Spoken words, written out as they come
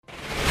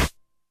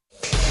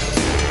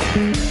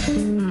Upstairs!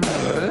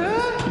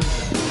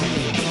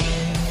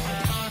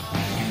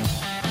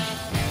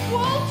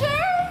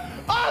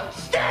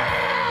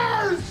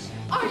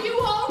 Are you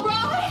all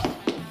right?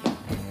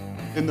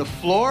 In the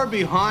floor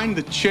behind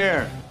the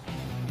chair.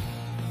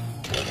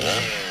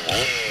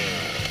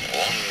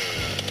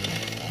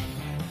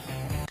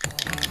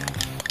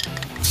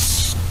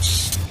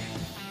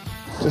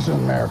 This is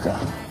America.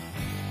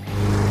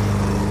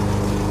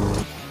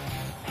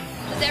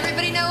 Does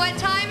everybody know what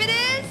time it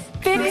is?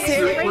 Fix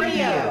It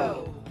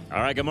Radio. All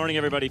right, good morning,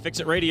 everybody.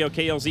 Fix It Radio,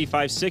 KLZ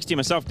 560.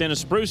 Myself,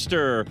 Dennis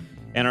Brewster,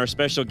 and our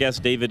special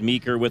guest, David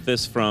Meeker, with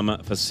us from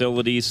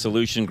Facilities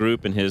Solution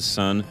Group and his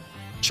son,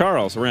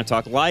 Charles. We're going to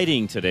talk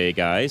lighting today,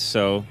 guys.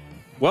 So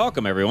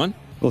welcome, everyone.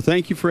 Well,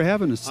 thank you for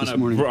having us this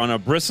morning. On a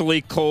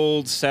bristly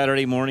cold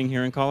Saturday morning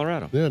here in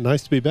Colorado. Yeah,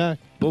 nice to be back.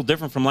 A little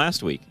different from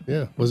last week.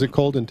 Yeah. Was it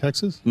cold in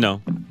Texas?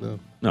 No. No.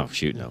 No,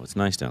 shoot, no. It's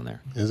nice down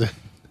there. Is it?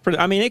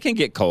 I mean, it can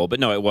get cold, but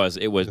no, it was.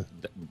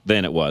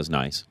 Then it was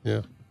nice.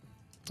 Yeah.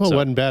 Well, So- it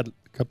wasn't bad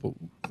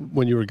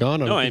when you were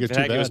gone. I don't No, think in it's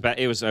fact, too bad.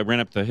 it was. I ran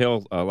up the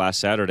hill last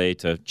Saturday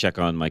to check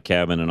on my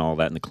cabin and all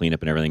that, and the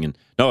cleanup and everything. And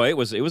no, it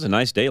was a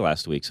nice day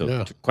last week. So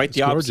Yeah, quite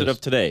the it's opposite gorgeous.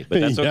 of today,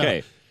 but that's Yeah.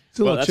 okay. It's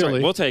a little That's all right.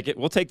 chilly. We'll take it.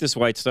 We'll take this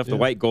white stuff, the Yeah.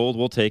 white gold.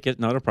 We'll take it.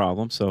 Not a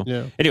problem. So,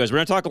 Yeah. anyways, we're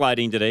going to talk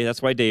lighting today.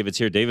 That's why David's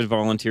here. David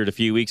volunteered a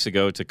few weeks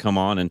ago to come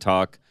on and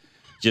talk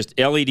just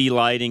LED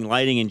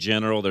lighting in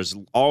general. There's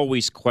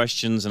always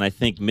questions and I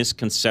think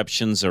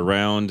misconceptions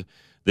around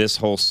this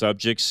whole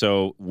subject.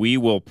 So we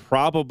will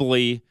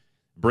probably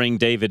bring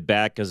David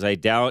back because I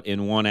doubt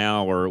in 1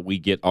 hour we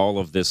get all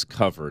of this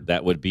covered.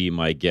 That would be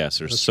my guess.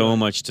 There's so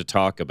much to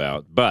talk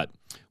about. But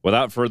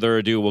without further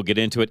ado, we'll get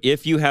into it.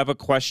 If you have a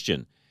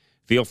question,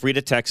 feel free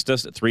to text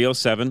us at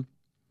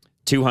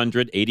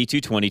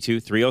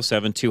 307-200-8222,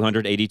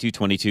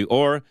 307-200-8222,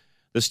 or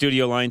the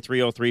studio line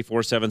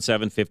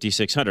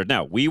 303-477-5600.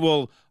 Now, we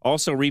will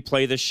also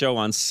replay this show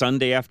on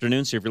Sunday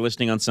afternoon. So if you're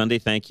listening on Sunday,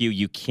 thank you.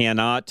 You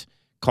cannot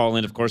call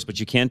in, of course, but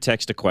you can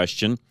text a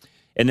question.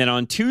 And then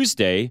on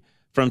Tuesday,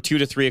 from 2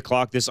 to 3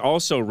 o'clock, this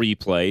also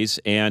replays,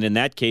 and in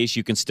that case,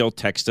 you can still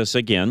text us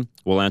again.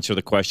 We'll answer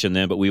the question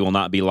then, but we will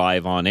not be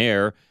live on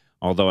air,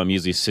 although I'm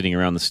usually sitting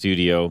around the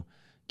studio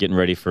getting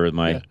ready for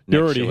my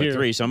next show at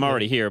 3. So I'm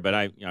already here,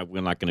 but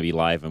we're not going to be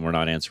live, and we're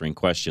not answering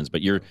questions.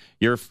 But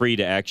you're free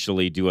to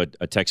actually do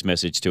a text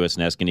message to us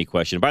and ask any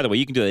question. By the way,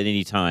 you can do that at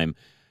any time.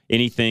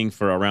 Anything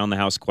for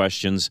around-the-house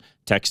questions,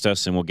 text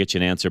us, and we'll get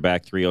you an answer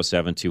back,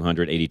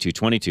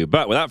 307-200-8222.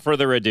 But without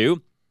further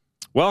ado,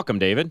 welcome,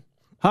 David.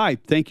 Hi,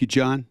 thank you,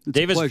 John. It's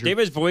a pleasure.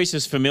 David's voice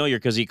is familiar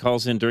because he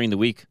calls in during the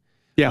week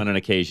on an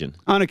occasion.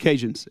 On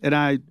occasions.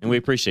 And we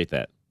appreciate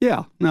that.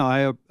 Yeah,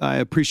 no, I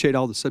appreciate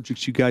all the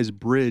subjects you guys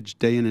bridge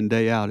day in and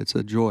day out. It's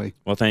a joy.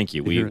 Well, thank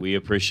you. We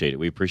appreciate it.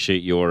 We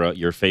appreciate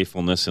your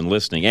faithfulness and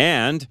listening.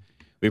 And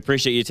we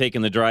appreciate you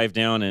taking the drive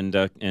down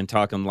and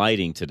talking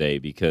lighting today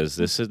because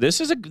this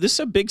is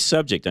a big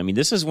subject. I mean,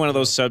 this is one of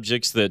those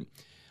subjects that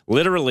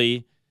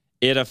literally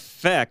it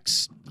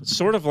affects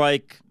sort of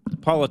like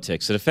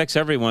politics. It affects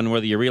everyone,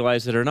 whether you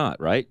realize it or not,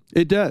 right?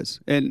 It does.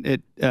 And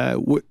it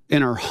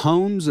in our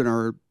homes and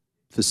our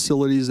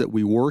facilities that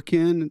we work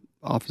in,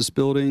 office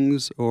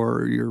buildings,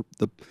 or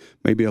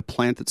maybe a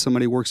plant that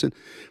somebody works in,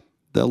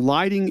 the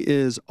lighting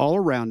is all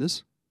around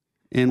us.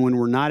 And when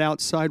we're not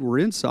outside, we're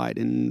inside.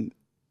 And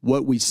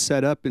what we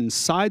set up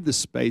inside the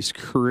space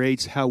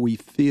creates how we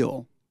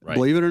feel. Right.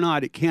 Believe it or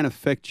not, it can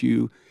affect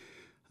you.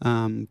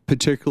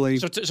 Particularly.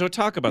 So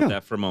talk about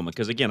that for a moment,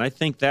 because again, I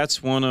think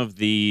that's one of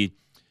the,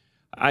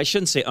 I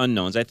shouldn't say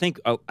unknowns. I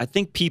think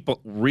people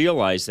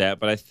realize that,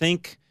 but I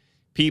think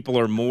people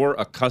are more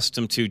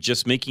accustomed to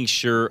just making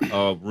sure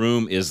a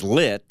room is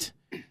lit,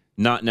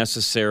 not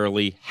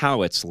necessarily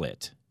how it's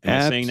lit.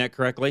 Am I saying that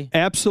correctly?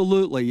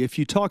 Absolutely. If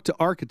you talk to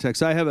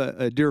architects, I have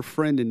a dear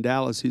friend in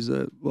Dallas. He's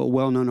a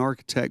well-known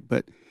architect,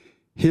 but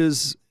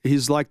he's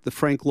like the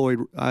Frank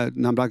Lloyd,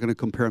 and I'm not going to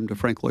compare him to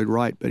Frank Lloyd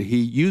Wright, but he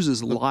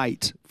uses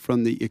light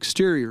from the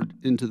exterior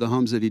into the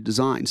homes that he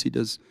designs. He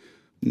does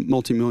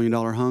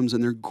multi-million-dollar homes,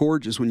 and they're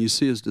gorgeous. When you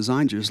see his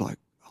designs, you're just like,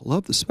 I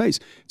love the space.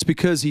 It's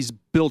because he's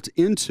built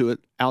into it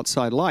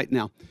outside light.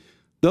 Now,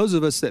 those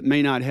of us that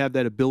may not have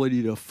that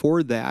ability to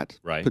afford that,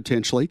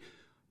 potentially,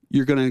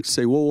 you're going to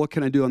say, well, what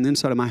can I do on the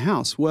inside of my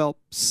house? Well,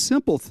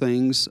 simple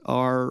things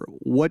are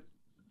what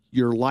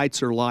your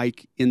lights are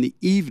like in the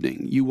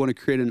evening. You want to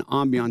create an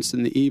ambiance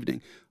in the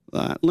evening.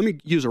 Let me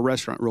use a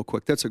restaurant real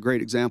quick. That's a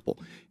great example.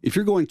 If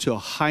you're going to a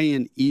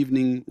high-end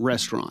evening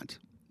restaurant,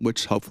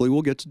 which hopefully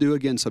we'll get to do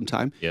again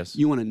sometime, yes,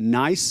 you want a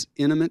nice,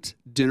 intimate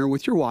dinner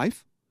with your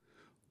wife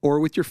or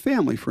with your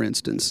family, for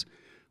instance.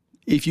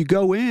 If you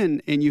go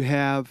in and you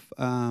have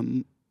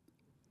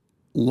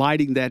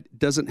lighting that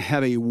doesn't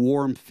have a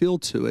warm feel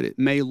to it, it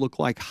may look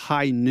like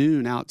high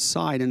noon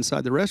outside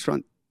inside the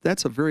restaurant.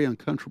 That's a very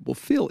uncomfortable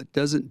feel. It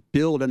doesn't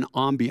build an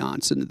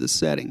ambiance into the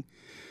setting.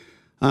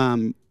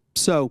 And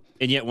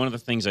yet one of the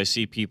things I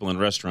see people in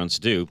restaurants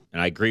do,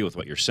 and I agree with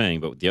what you're saying,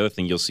 but the other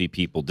thing you'll see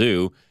people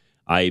do,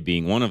 I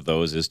being one of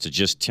those, is to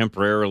just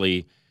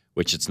temporarily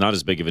which it's not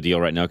as big of a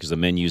deal right now because the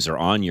menus are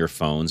on your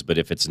phones. But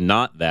if it's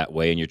not that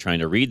way and you're trying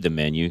to read the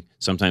menu,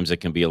 sometimes it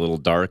can be a little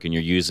dark and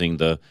you're using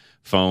the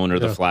phone or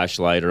the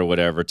flashlight or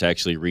whatever to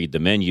actually read the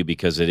menu,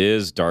 because it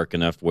is dark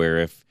enough where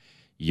if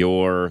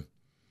your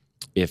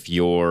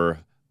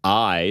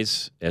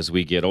eyes, as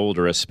we get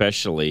older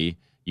especially,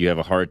 you have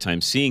a hard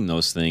time seeing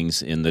those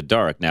things in the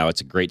dark. Now,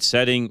 it's a great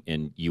setting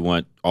and you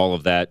want all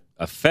of that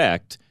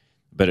effect,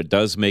 but it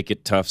does make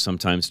it tough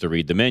sometimes to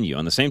read the menu.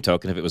 On the same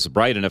token, if it was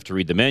bright enough to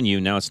read the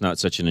menu, now it's not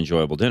such an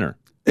enjoyable dinner.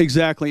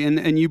 Exactly,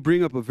 and you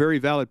bring up a very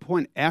valid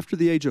point. After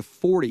the age of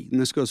 40, and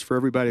this goes for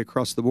everybody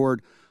across the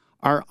board,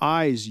 our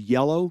eyes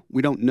yellow.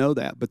 We don't know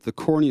that, but the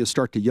cornea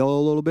start to yellow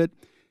a little bit,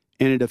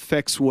 and it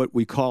affects what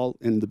we call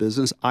in the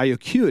business eye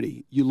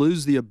acuity. You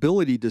lose the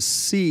ability to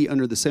see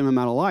under the same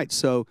amount of light.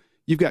 So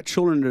you've got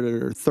children that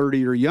are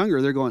 30 or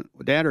younger. They're going,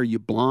 Dad, are you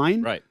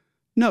blind? Right.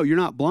 No, you're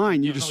not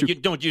blind. You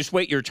just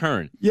wait your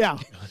turn. Yeah.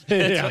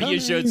 That's what you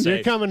should say.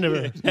 You're coming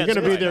to. You're going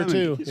to be there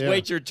too. Just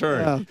wait your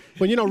turn.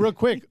 Well, real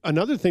quick,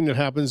 another thing that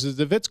happens is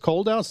if it's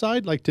cold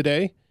outside, like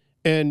today,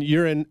 and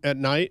you're in at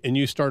night and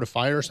you start a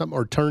fire or something,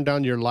 or turn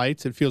down your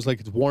lights, it feels like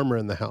it's warmer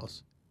in the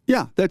house.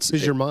 Yeah, that's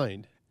your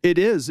mind. It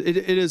is. It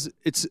is.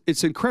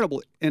 It's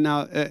incredible. And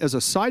now, as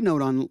a side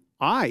note on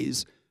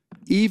eyes,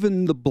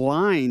 even the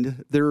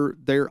blind,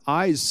 their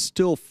eyes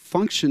still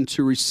function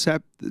to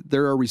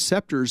there are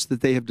receptors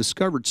that they have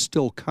discovered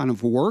still kind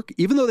of work,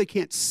 even though they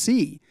can't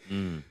see.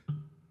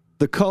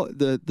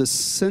 The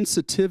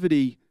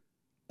sensitivity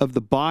of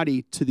the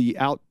body to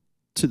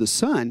the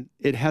sun,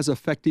 it has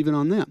effect even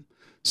on them.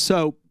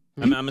 So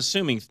I'm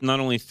assuming not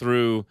only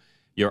through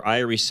your eye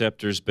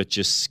receptors, but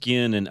just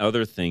skin and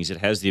other things, it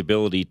has the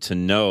ability to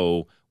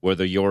know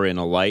whether you're in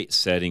a light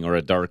setting or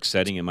a dark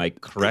setting. Am I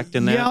correct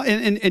in that? Yeah,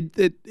 and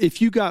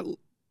if you got,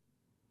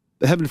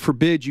 heaven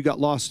forbid, you got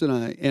lost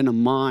in a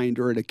mine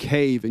or in a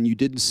cave and you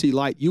didn't see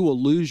light, you will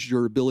lose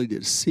your ability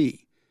to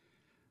see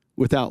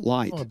without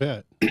light. Oh, I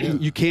bet.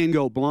 You can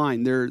go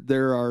blind.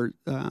 There are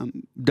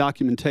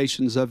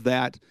documentations of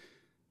that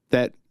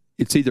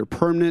it's either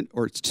permanent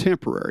or it's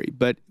temporary,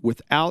 but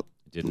without...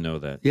 Didn't know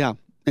that. Yeah,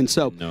 and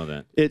so... Didn't know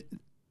that.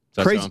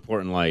 That's how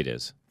important light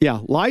is. Yeah,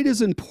 light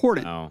is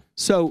important. Oh.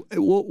 So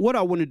what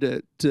I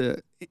wanted to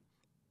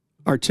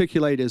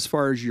articulate as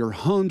far as your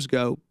homes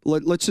go,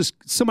 let's just,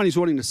 somebody's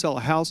wanting to sell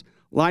a house,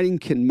 lighting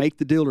can make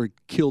the deal or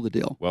kill the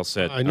deal. Well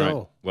said. I know. All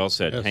right. Well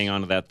said. Yes. Hang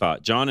on to that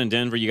thought. John in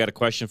Denver, you got a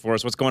question for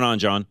us. What's going on,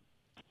 John?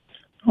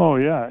 Oh,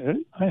 yeah.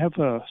 I have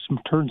some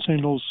turn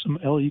signals, some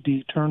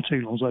LED turn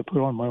signals I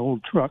put on my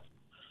old truck,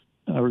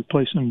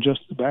 replacing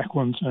just the back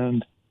ones.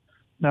 And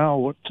now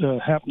what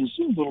happens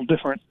a little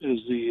different is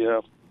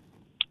the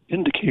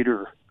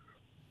indicator,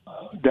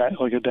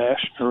 like a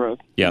dash, or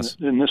yes.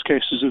 In this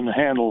case is in the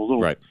handle,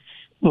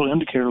 little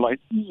indicator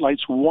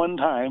lights one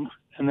time,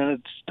 and then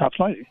it stops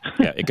lighting.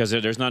 Yeah, because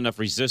there's not enough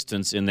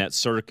resistance in that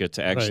circuit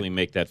to actually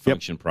make that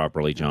function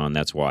properly, John.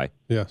 That's why.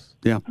 Yes.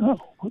 Yeah. Oh,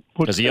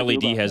 because the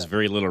LED has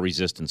very little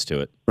resistance to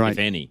it, if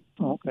any.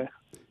 Oh, okay.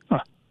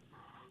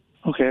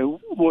 Okay.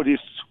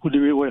 Would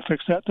there be a way to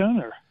fix that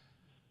then, or?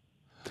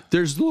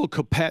 There's little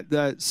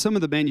some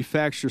of the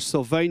manufacturers,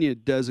 Sylvania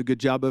does a good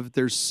job of it.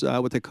 There's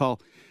what they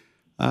call,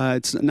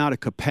 it's not a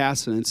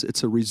capacitance,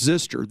 it's a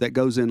resistor that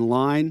goes in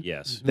line.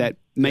 Yes. That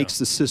makes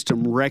the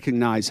system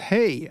recognize,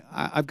 hey,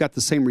 I've got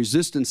the same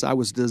resistance I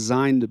was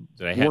designed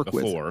to work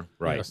with.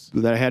 Right. Yes.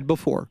 That I had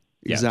before.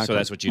 Yeah, exactly. so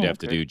that's what you'd have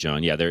to do,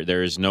 John. Yeah,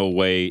 there is no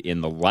way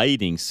in the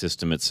lighting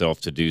system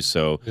itself to do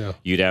so. Yeah.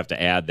 You'd have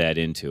to add that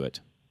into it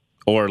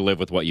or live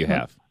with what you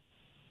have.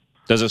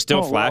 Does it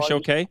still flash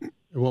okay?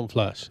 It won't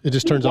flash. It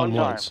just turns on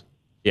once.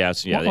 Yeah,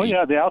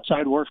 The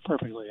outside works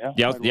perfectly.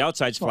 Yeah. The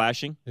outside's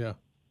flashing? Yeah.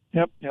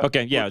 Yep.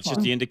 Okay, yeah, it's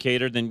just the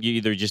indicator. Then you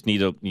either just need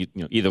to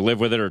either live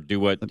with it or do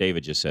what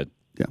David just said.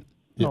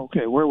 Yeah.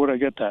 Okay, where would I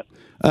get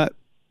that?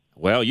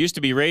 Well, it used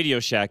to be Radio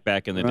Shack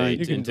back in the day.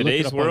 You can In look it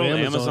today's up on world,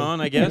 Amazon.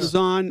 Amazon, I guess.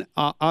 Amazon,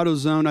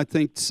 AutoZone, I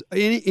think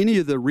any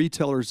of the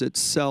retailers that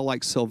sell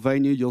like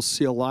Sylvania, you'll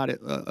see a lot of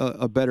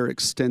a better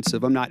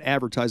extensive. I'm not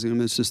advertising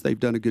them. It's just they've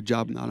done a good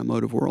job in the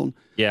automotive world.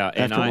 Yeah,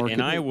 and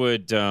I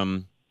would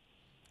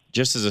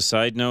just as a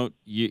side note,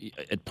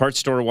 at parts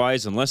store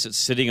wise, unless it's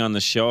sitting on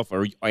the shelf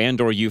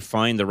or you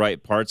find the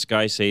right parts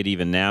guy, say at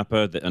even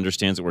Napa, that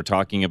understands what we're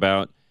talking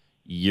about,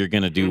 you're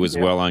going to do as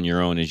well on your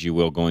own as you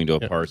will going to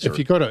a parts store. If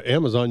you go to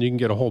Amazon, you can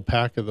get a whole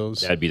pack of those.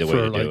 That'd be the way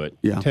to do it.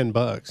 Yeah.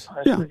 $10.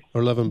 Yeah.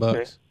 Or $11.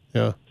 Okay.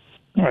 Yeah.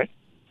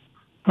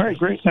 All right,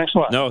 great. Thanks a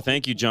lot. No,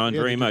 thank you, John,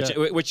 very much.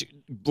 Which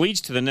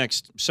leads to the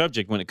next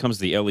subject when it comes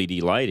to the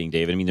LED lighting,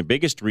 David. I mean, the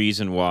biggest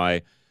reason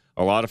why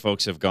a lot of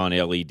folks have gone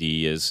LED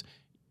is,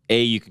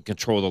 A, you can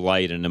control the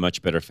light in a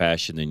much better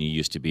fashion than you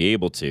used to be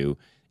able to,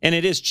 and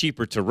it is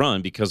cheaper to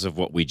run because of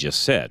what we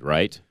just said,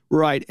 right?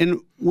 Right, and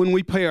when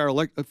we pay our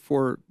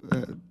for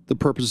the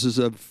purposes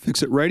of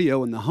Fix It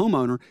Radio and the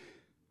homeowner,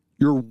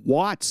 your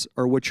watts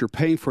are what you're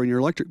paying for in your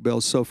electric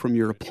bill. So from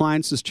your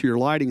appliances to your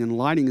lighting, and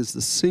lighting is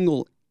the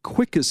single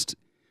quickest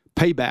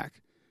payback.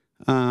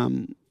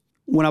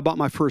 When I bought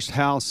my first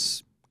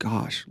house,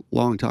 gosh, a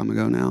long time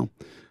ago now,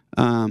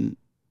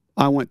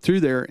 I went through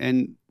there,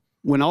 and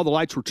when all the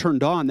lights were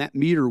turned on, that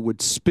meter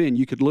would spin.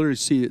 You could literally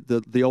see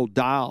the old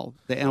dial,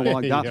 the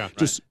analog dial,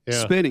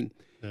 spinning.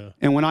 Yeah.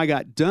 And when I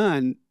got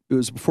done, it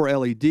was before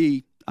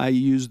LED. I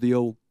used the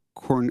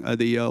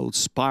old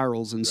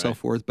spirals and so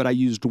forth, but I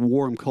used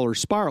warm color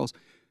spirals.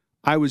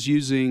 I was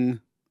using,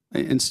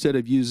 instead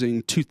of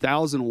using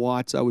 2,000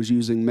 watts, I was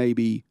using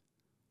maybe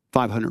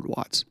 500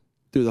 watts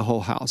through the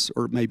whole house,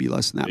 or maybe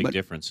less than that. Big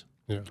difference.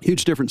 Yeah.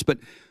 Huge difference. But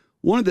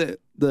one of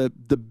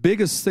the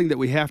biggest thing that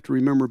we have to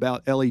remember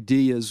about LED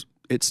is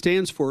it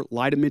stands for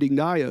light emitting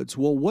diodes.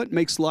 Well, what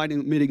makes light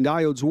emitting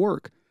diodes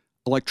work?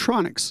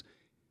 Electronics.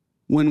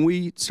 When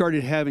we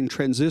started having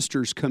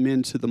transistors come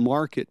into the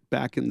market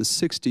back in the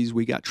 60s,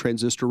 we got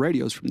transistor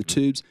radios from the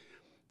tubes.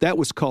 That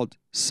was called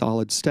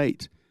solid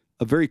state.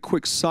 A very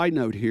quick side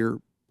note here,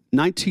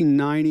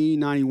 1990,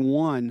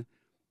 91,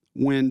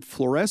 when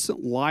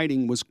fluorescent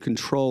lighting was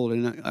controlled,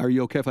 and are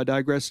you okay if I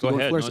digress? Go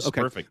ahead. No, it's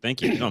perfect.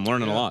 Thank you. No, I'm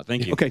learning a lot.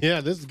 Thank you. Okay.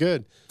 Yeah, this is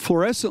good.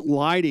 Fluorescent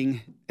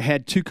lighting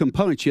had two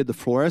components. You had the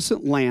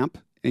fluorescent lamp,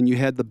 and you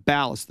had the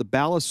ballast. The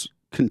ballast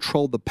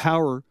controlled the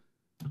power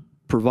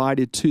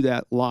provided to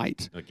that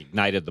light. Like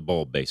ignited the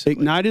bulb, basically.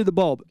 Ignited the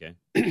bulb. Okay.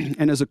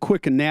 And as a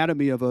quick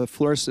anatomy of a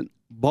fluorescent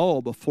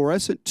bulb, a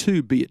fluorescent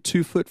tube, be it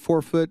 2 foot,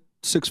 4 foot,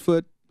 6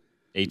 foot,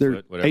 8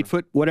 foot, whatever. 8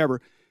 foot,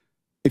 whatever.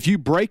 If you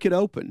break it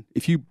open,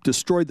 if you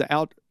destroyed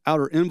the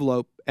outer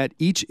envelope, at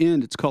each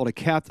end it's called a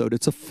cathode.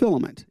 It's a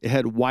filament. It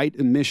had white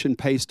emission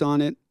paste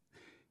on it.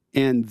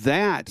 And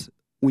that,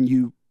 when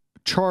you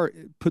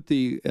put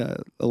the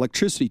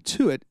electricity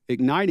to it,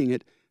 igniting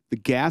it, the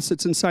gas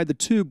that's inside the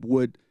tube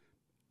would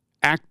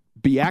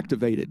be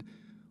activated.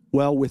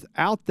 Well,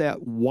 without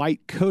that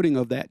white coating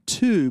of that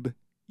tube,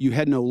 you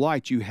had no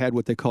light. You had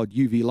what they called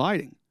UV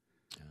lighting.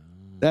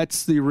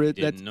 That's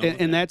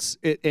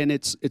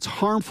it's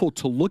harmful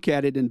to look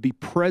at it and be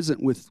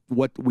present with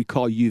what we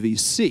call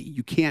UVC.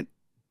 You can't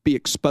be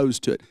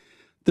exposed to it.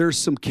 There's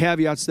some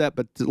caveats to that,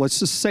 but let's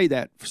just say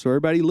that so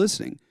everybody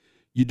listening,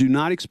 you do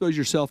not expose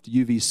yourself to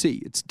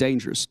UVC. It's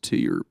dangerous to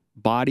your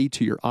body,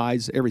 to your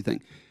eyes,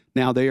 everything.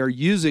 Now, they are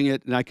using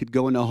it, and I could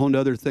go into a whole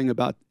other thing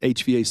about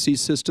HVAC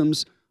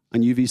systems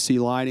on UVC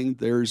lighting.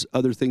 There's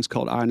other things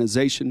called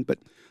ionization, but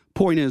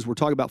point is, we're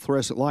talking about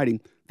fluorescent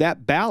lighting.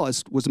 That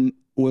ballast was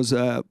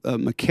a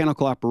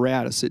mechanical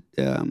apparatus,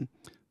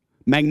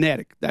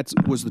 magnetic. That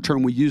was the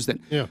term we used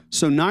then. Yeah.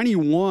 So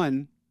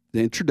 91,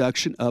 the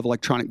introduction of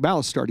electronic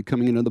ballast started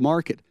coming into the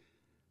market.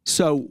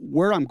 So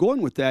where I'm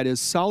going with that is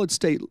solid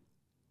state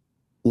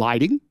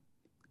lighting,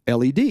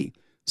 LED.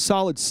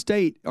 Solid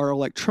state are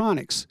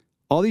electronics.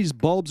 All these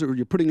bulbs that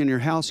you're putting in your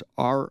house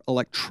are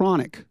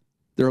electronic.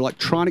 They're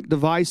electronic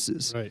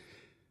devices. Right.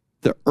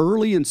 The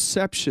early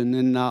inception,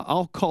 and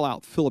I'll call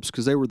out Philips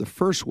because they were the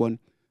first one,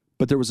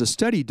 but there was a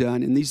study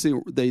done, and these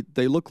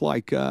they look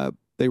like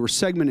they were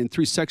segmented in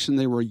 3 sections.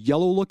 They were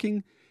yellow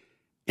looking,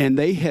 and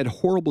they had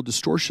horrible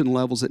distortion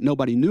levels that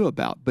nobody knew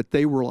about, but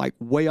they were like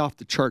way off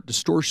the chart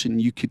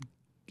distortion.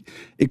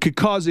 It could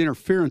cause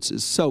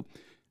interferences. So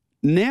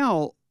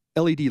now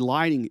LED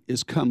lighting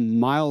has come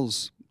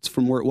miles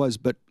from where it was,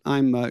 but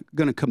I'm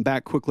going to come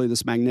back quickly to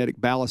this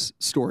magnetic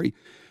ballast story.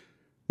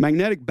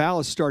 Magnetic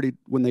ballast started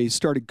when they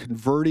started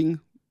converting,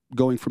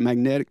 going from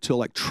magnetic to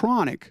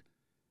electronic.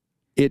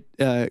 It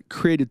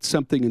created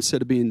something,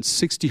 instead of being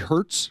 60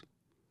 hertz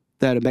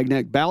that a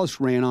magnetic ballast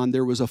ran on,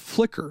 there was a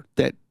flicker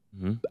that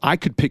I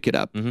could pick it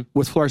up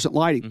with fluorescent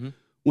lighting.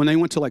 When they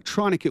went to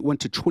electronic, it went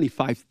to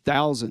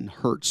 25,000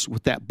 hertz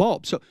with that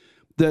bulb. So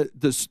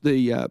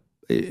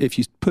if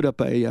you put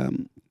up a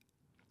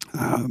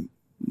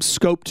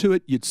scope to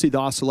it, you'd see the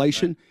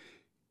oscillation. Right.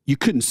 You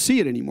couldn't see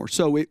it anymore,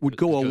 so it would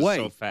go away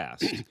so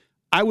fast.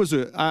 I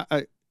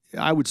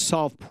would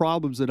solve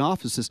problems in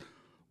offices.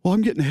 Well,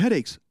 I'm getting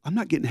headaches. I'm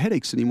not getting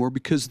headaches anymore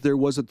because there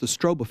wasn't the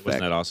strobe effect.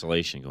 Wasn't that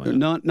oscillation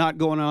going on? Not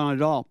going on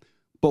at all.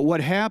 But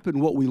what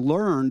happened, what we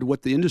learned,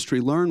 what the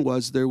industry learned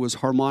was there was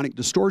harmonic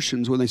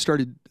distortions. When they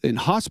started in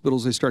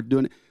hospitals, they started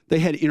doing it. They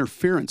had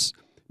interference,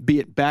 be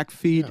it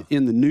backfeed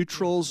in the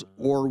neutrals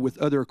or with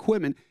other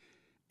equipment.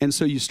 And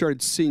so you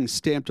started seeing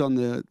stamped on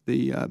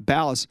the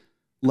ballast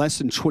less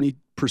than 20%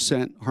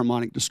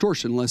 harmonic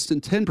distortion, less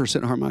than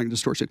 10% harmonic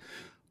distortion.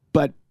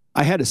 But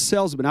I had a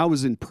salesman. I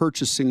was in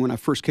purchasing when I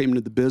first came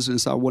into the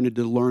business. I wanted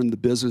to learn the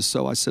business,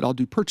 so I said, I'll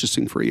do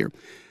purchasing for a year.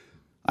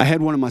 I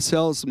had one of my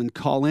salesmen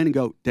call in and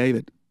go,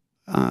 David,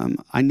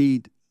 I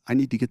need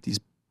to get these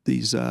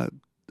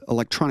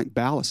electronic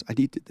ballasts.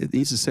 It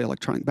needs to say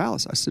electronic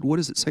ballast. I said, what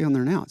does it say on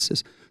there now? It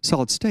says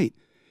solid state.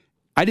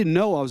 I didn't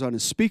know I was on a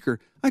speaker.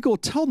 I go,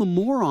 tell the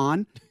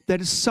moron that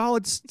it's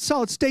solid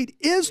state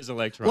is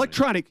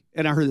electronic.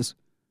 And I heard this.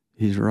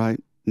 He's right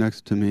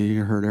next to me. He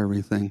heard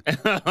everything.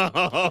 Like,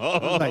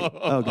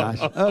 oh,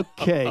 gosh.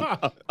 Okay.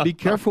 Be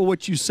careful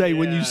what you say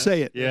when you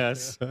say it.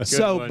 Yes.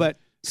 But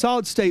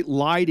solid state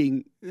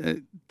lighting,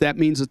 that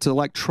means it's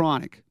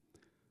electronic.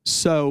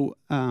 So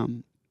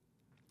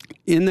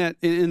in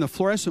the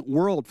fluorescent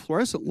world,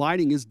 fluorescent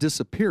lighting is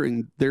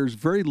disappearing. There's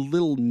very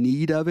little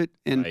need of it.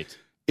 And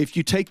if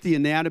you take the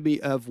anatomy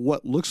of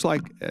what looks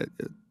like,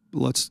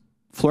 let's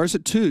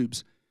fluorescent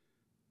tubes.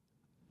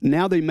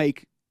 Now they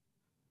make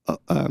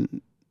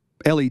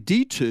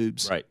LED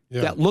tubes Right.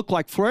 that look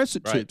like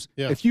fluorescent Right. tubes.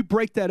 Yeah. If you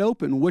break that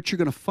open, what you're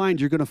going to find,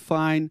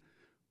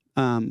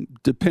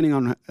 depending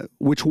on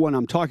which one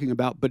I'm talking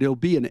about, but it'll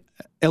be an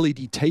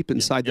LED tape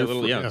inside Yeah,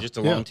 there. just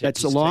a long tape. That's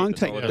a piece of long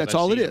tape. tape. That's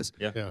all it is.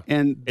 Yeah. Yeah.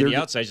 And And the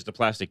outside's just a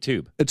plastic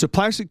tube. it's a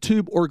plastic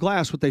tube or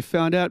glass. What they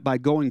found out by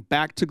going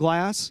back to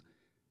glass,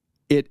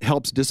 it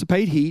helps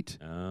dissipate heat,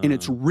 and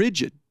it's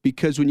rigid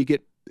because when you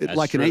get That's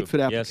like true. an 8-foot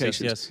Yes,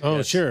 application. Yes. Oh,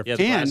 yes. sure. Yeah,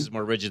 the glass And- is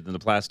more rigid than the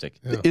plastic.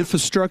 The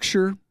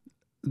infrastructure,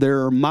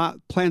 there are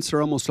plants that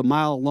are almost a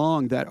mile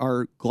long that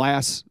are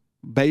glass,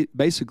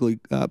 basically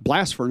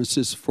blast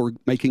furnaces for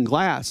making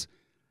glass.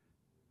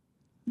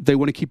 They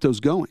want to keep those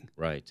going.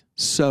 Right.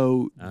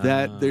 So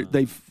that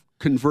they've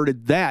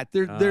converted that.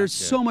 There's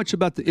so much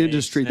about the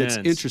industry Makes that's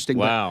sense. interesting.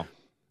 but Wow.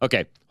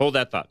 Okay, hold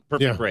that thought.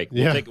 Perfect Yeah. break.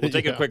 Yeah. We'll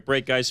take a quick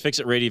break, guys. Fix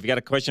It Radio. If you got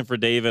a question for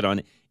David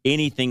on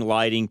anything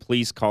lighting,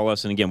 please call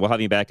us. And again, we'll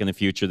have you back in the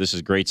future. This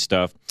is great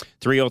stuff.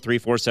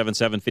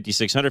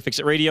 303-477-5600. Fix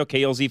It Radio,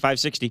 KLZ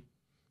 560.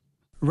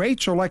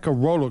 Rates are like a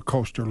roller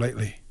coaster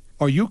lately.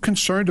 Are you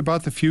concerned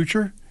about the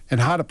future and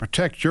how to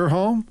protect your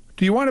home?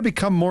 Do you want to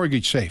become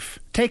mortgage safe?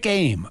 Take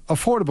AIM,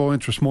 Affordable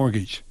Interest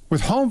Mortgage.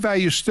 With home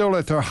values still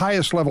at their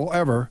highest level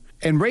ever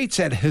and rates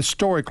at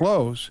historic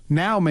lows,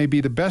 now may be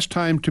the best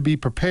time to be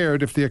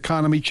prepared if the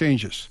economy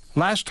changes.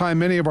 Last time,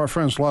 many of our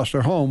friends lost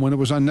their home when it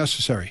was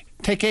unnecessary.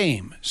 Take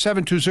AIM,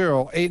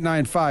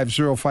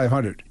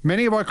 720-895-0500.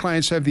 Many of our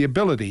clients have the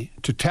ability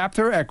to tap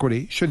their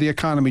equity should the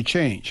economy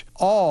change,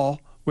 all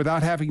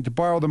without having to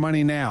borrow the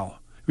money now.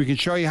 We can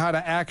show you how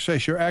to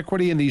access your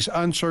equity in these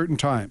uncertain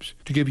times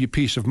to give you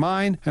peace of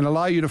mind and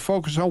allow you to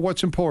focus on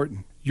what's important,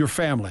 your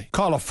family.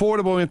 Call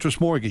Affordable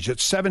Interest Mortgage at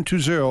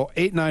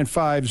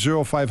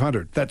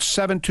 720-895-0500. That's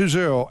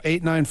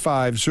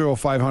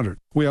 720-895-0500.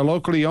 We are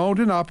locally owned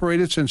and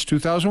operated since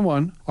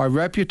 2001. Our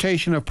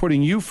reputation of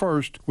putting you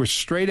first with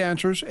straight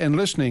answers and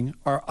listening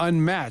are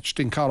unmatched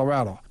in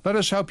Colorado. Let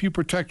us help you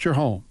protect your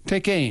home.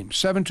 Take AIM,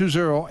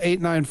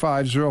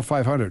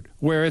 720-895-0500,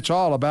 where it's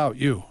all about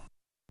you.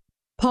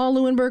 Paul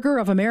Leuenberger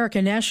of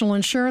American National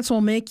Insurance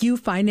will make you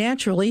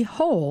financially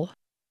whole.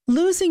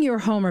 Losing your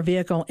home or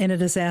vehicle in a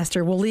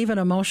disaster will leave an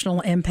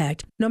emotional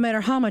impact, no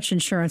matter how much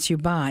insurance you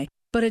buy,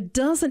 but it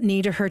doesn't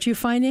need to hurt you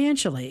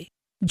financially.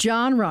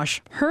 John Rush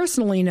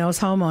personally knows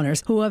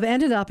homeowners who have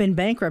ended up in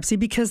bankruptcy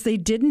because they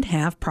didn't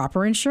have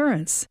proper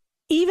insurance.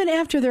 Even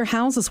after their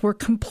houses were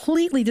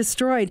completely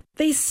destroyed,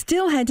 they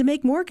still had to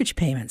make mortgage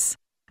payments.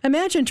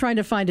 Imagine trying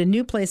to find a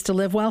new place to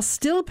live while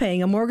still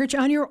paying a mortgage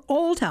on your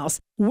old house,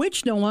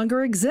 which no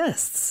longer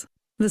exists.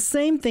 The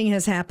same thing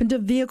has happened to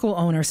vehicle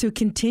owners who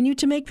continue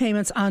to make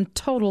payments on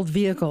totaled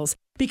vehicles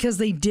because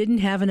they didn't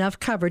have enough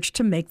coverage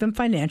to make them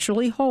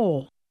financially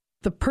whole.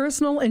 The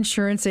personal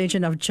insurance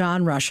agent of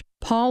John Rush,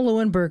 Paul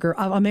Leuenberger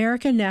of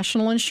American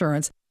National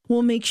Insurance,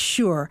 will make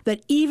sure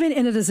that even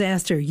in a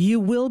disaster, you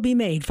will be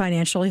made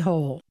financially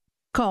whole.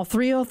 Call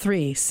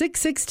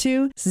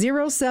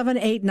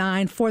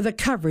 303-662-0789 for the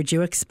coverage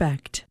you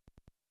expect.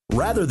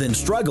 Rather than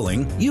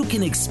struggling, you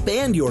can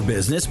expand your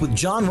business with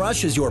John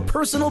Rush as your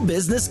personal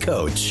business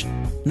coach.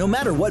 No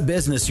matter what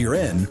business you're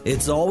in,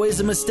 it's always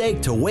a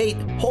mistake to wait,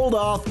 hold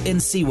off,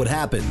 and see what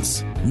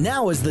happens.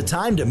 Now is the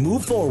time to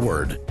move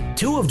forward.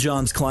 2 of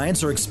John's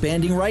clients are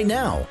expanding right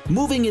now,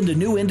 moving into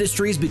new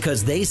industries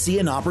because they see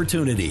an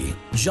opportunity.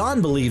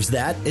 John believes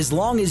that as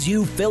long as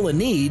you fill a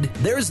need,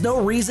 there's no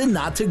reason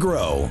not to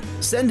grow.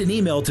 Send an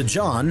email to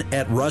John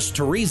at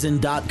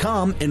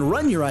rushtoreason.com and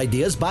run your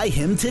ideas by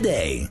him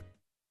today.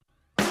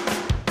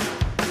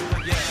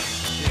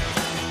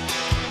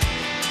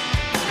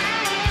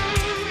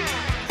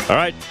 All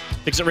right.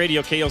 Fix It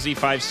Radio, KLZ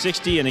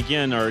 560. And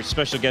again, our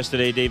special guest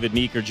today, David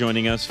Meeker,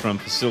 joining us from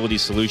Facility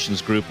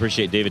Solutions Group.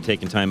 Appreciate David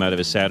taking time out of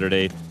his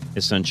Saturday.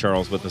 His son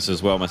Charles with us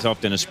as well. Myself,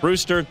 Dennis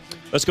Brewster.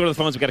 Let's go to the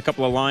phones. We've got a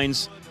couple of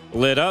lines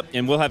lit up,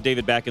 and we'll have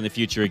David back in the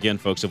future again,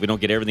 folks. If we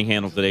don't get everything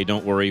handled today,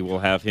 don't worry. We'll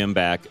have him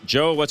back.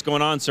 Joe, what's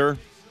going on, sir?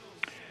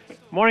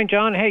 Morning,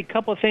 John. Hey, a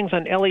couple of things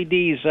on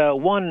LEDs.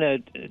 One,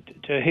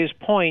 to his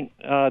point,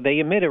 they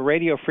emit a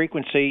radio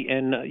frequency,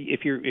 and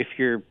if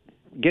you're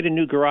get a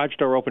new garage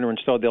door opener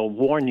installed, they'll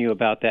warn you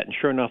about that. And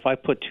sure enough, I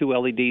put 2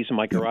 LEDs in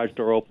my garage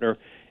door opener,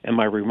 and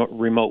my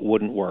remote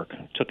wouldn't work.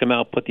 Took them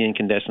out, put the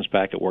incandescents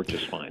back. It worked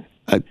just fine.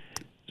 Can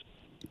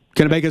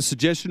I make a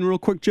suggestion real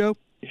quick, Joe?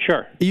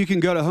 Sure. You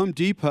can go to Home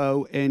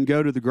Depot and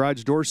go to the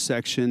garage door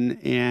section,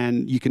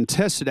 and you can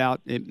test it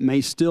out. It may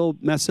still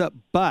mess up,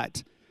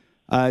 but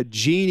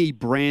Genie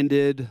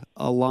branded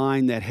a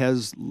line that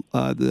has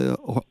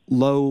the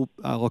low,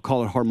 I'll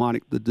call it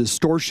harmonic, the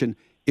distortion.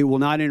 It will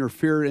not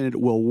interfere, and it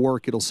will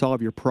work. It'll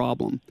solve your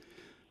problem.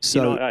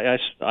 So,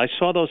 I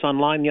saw those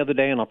online the other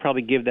day, and I'll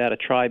probably give that a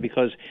try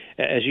because,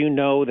 as you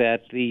know,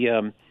 that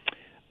the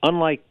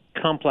unlike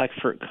compact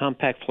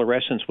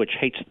fluorescents, which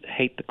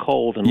hate the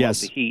cold and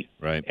love the heat,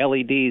 right.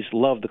 LEDs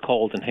love the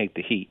cold and hate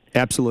the heat.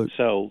 Absolutely.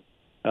 So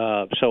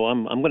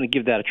I'm going to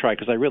give that a try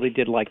because I really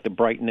did like the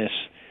brightness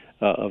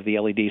of the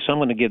LED. So I'm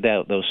going to give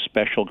those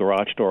special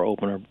garage door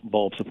opener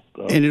bulbs.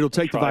 And it'll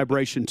take the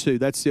vibration too.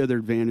 That's the other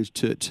advantage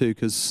to it too,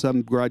 because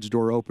some garage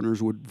door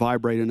openers would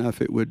vibrate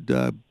enough it would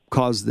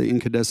cause the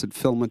incandescent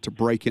filament to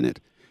break in it.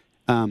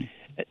 And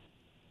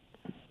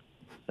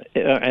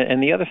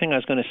the other thing I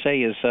was going to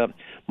say is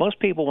most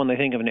people, when they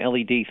think of an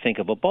LED, think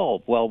of a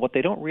bulb. Well, what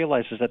they don't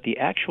realize is that the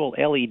actual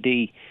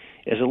LED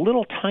is a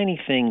little tiny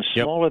thing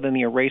smaller than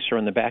the eraser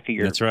on the back of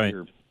your, That's right.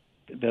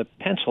 the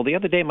pencil. The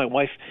other day,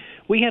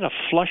 we had a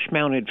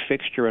flush-mounted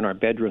fixture in our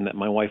bedroom that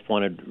my wife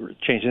wanted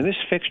changed. And this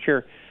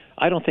fixture,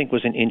 I don't think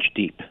was an inch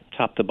deep,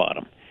 top to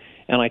bottom.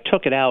 And I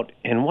took it out,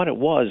 and what it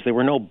was, there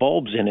were no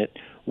bulbs in it.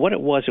 What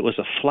it was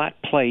a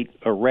flat plate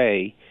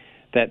array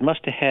that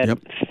must have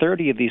had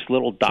 30 of these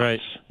little dots.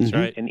 That's right. That's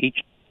right. In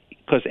each,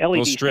 because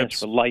LED stands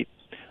for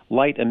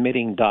light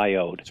emitting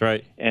diode. That's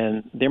right.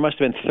 And there must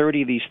have been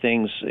 30 of these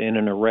things in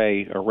an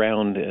array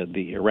around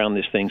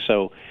this thing.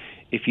 So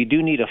if you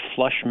do need a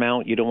flush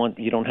mount, you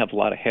don't have a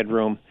lot of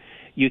headroom,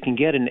 you can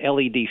get an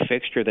LED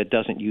fixture that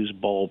doesn't use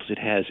bulbs. It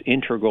has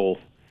integral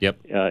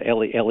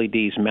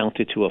LEDs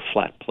mounted to a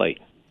flat plate.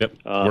 Yep.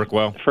 Work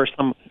well. First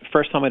time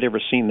I'd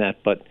ever seen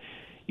that, but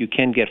you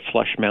can get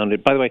flush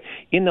mounted. By the way,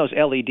 in those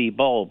LED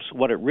bulbs,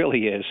 what it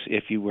really is,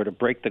 if you were to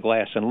break the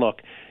glass and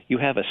look, you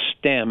have a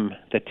stem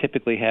that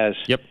typically has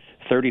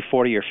 30,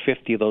 40, or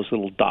 50 of those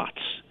little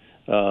dots,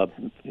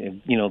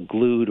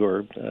 glued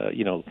or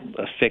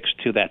affixed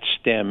to that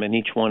stem, and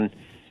each one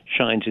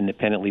shines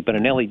independently. But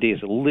an LED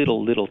is a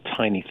little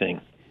tiny thing,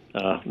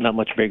 not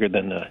much bigger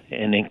than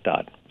an ink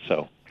dot.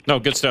 So. No,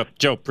 good stuff.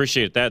 Joe,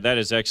 appreciate it. That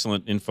is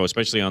excellent info,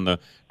 especially on the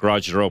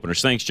garage door openers.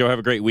 Thanks, Joe. Have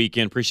a great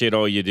weekend. Appreciate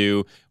all you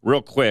do.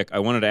 Real quick, I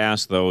wanted to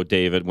ask, though,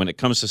 David, when it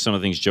comes to some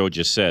of the things Joe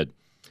just said,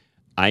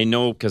 I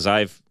know because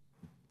I've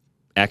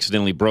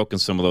accidentally broken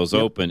some of those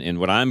open, and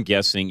what I'm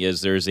guessing is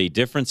there's a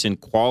difference in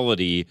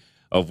quality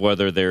of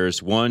whether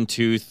there's 1,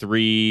 2,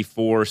 3,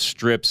 4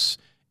 strips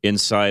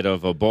inside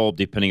of a bulb,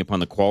 depending upon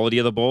the quality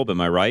of the bulb.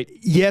 Am I right?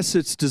 Yes,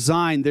 it's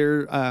designed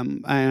there,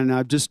 and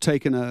I've just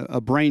taken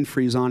a brain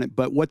freeze on it.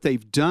 But what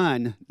they've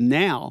done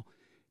now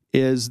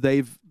is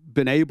they've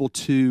been able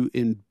to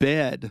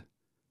embed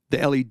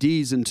the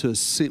LEDs into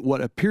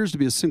what appears to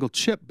be a single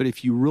chip. But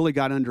if you really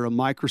got under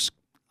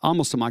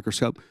almost a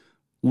microscope,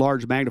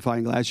 large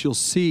magnifying glass, you'll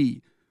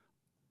see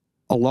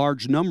a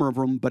large number of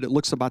them, but it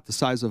looks about the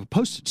size of a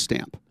postage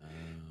stamp.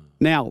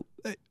 Now,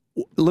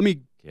 let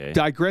me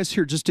digress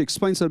here just to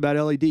explain something about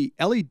LED.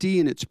 LED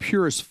in its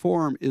purest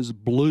form is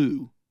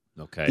blue.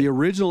 Okay. The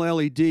original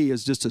LED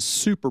is just a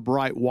super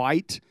bright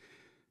white.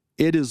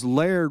 It is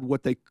layered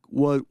with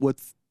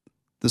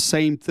the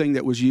same thing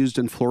that was used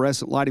in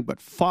fluorescent lighting, but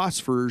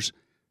phosphors,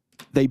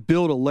 they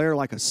build a layer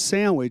like a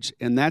sandwich,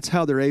 and that's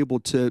how they're able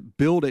to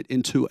build it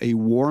into a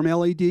warm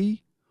LED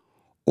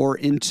or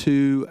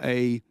into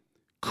a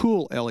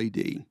cool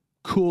LED.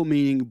 Cool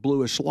meaning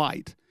bluish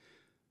light.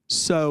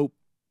 So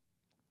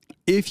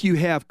if you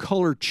have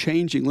color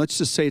changing, let's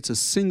just say it's a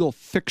single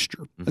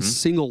fixture, a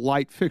single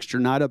light fixture,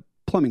 not a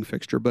plumbing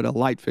fixture, but a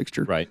light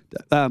fixture. Right.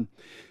 And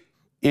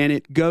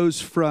it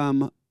goes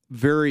from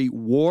very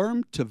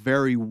warm to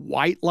very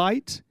white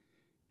light.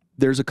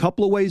 There's a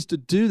couple of ways to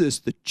do this.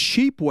 The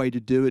cheap way to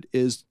do it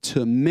is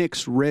to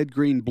mix red,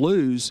 green,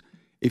 blues.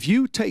 If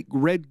you take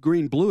red,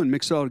 green, blue and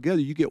mix it all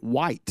together, you get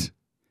white.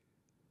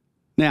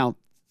 Now,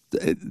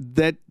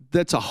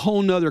 that's a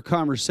whole nother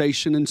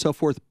conversation and so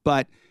forth,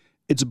 but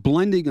its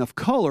blending of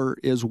color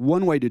is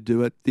one way to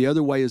do it. The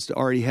other way is to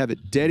already have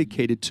it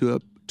dedicated to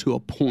a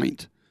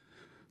point.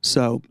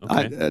 So,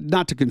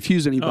 not to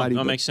confuse anybody.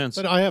 That makes sense.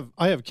 But I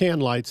have can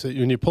lights that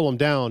when you pull them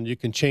down, you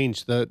can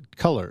change the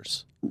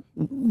colors.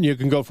 You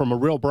can go from a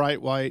real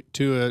bright white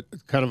to a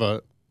kind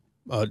of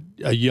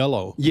a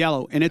yellow.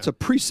 Yellow, and it's a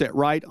preset,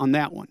 right, on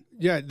that one.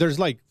 Yeah, there's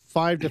like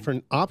 5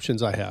 different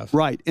options I have.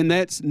 Right, and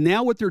that's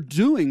now what they're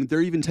doing.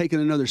 They're even taking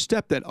another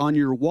step that on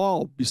your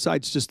wall,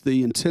 besides just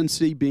the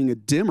intensity being a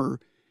dimmer,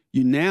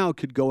 you now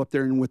could go up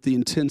there and with the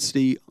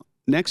intensity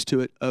next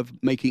to it of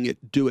making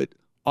it do it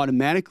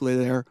automatically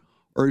there,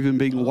 or even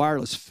being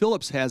wireless.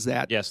 Philips has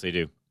that. Yes, they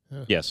do.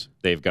 Yes,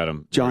 they've got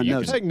them. John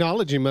knows.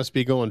 Technology must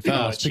be going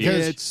fast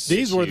because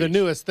these were the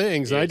newest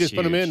things. I just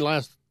put them in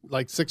last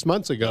like 6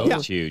 months ago. Yeah.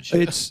 It's huge.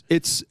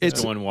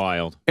 It's going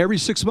wild every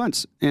 6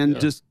 months, and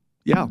just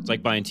it's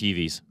like buying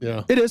TVs.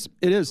 Yeah, it is.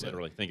 It is.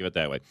 Literally, think of it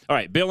that way. All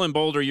right, Bill in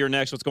Boulder, you're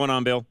next. What's going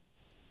on, Bill?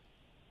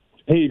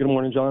 Hey, good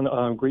morning,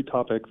 John. Great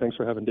topic. Thanks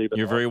for having David.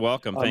 You're very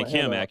welcome. Thank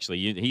him.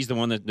 Actually, he's the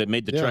one that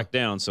made the trek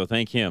down. So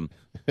thank him.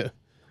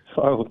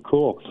 Oh,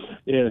 cool.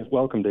 Yeah,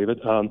 welcome, David.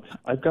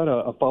 I've got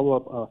a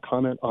follow-up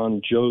comment on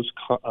Joe's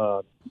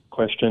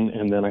question,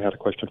 and then I had a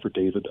question for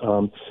David.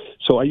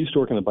 So I used to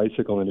work in the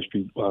bicycle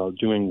industry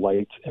doing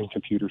lights and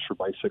computers for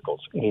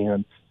bicycles.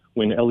 And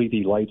when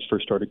LED lights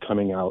first started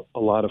coming out, a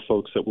lot of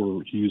folks that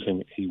were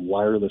using a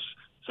wireless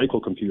cycle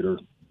computer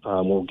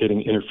were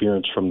getting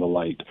interference from the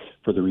light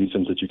for the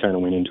reasons that you kind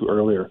of went into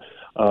earlier.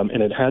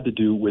 And it had to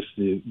do with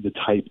the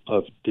type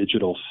of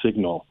digital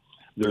signal.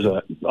 There's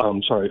of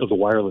the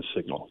wireless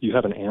signal. You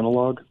have an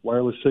analog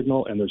wireless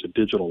signal, and there's a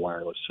digital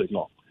wireless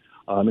signal.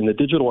 And the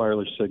digital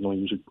wireless signal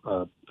usually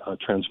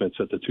transmits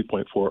at the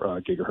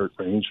 2.4 gigahertz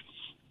range,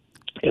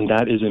 and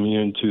that is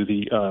immune to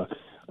the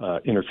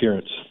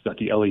interference that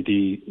the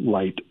LED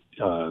light.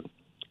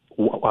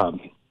 What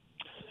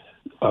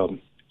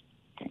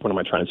am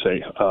I trying to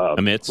say?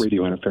 Emits?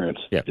 Radio interference.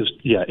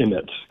 Yeah.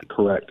 Emits.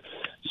 Correct.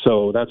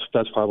 So that's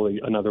probably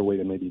another way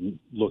to maybe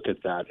look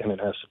at that, and it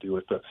has to do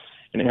with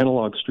an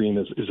analog stream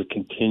is a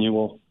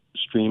continual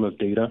stream of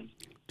data,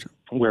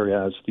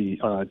 whereas the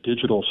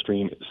digital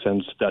stream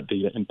sends that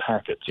data in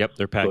packets. Yep,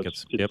 they're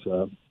packets.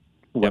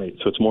 Right,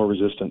 so it's more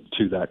resistant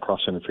to that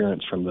cross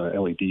interference from the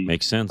LED.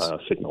 Makes sense.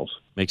 Signals.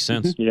 Makes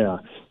sense. Yeah.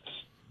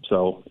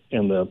 So,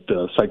 and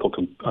the cycle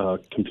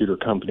computer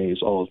companies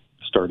all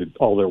started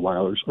all their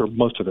wireless, or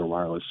most of their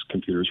wireless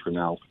computers are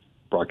now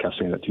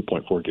broadcasting at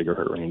 2.4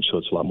 gigahertz range, so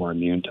it's a lot more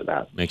immune to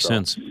that. Makes so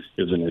sense.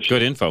 It was an issue.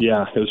 Good info.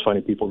 Yeah, it was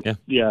funny. People,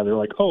 they're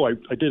like, oh, I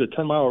did a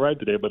 10-mile ride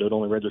today, but it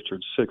only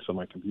registered 6 on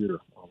my computer.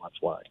 Well,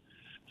 that's why.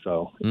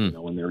 So,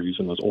 when they were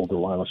using those older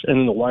wireless, and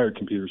then the wired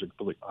computers are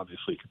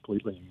obviously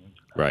completely immune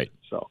to that. Right.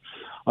 So,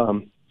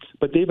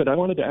 but David, I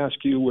wanted to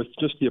ask you, with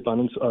just the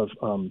abundance of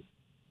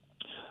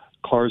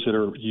cars that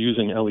are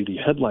using LED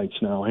headlights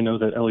now, I know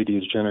that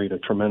LEDs generate a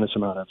tremendous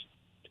amount of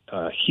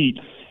heat,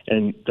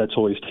 and that's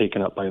always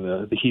taken up by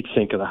the heat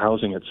sink of the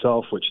housing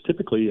itself, which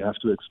typically you have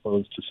to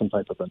expose to some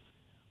type of an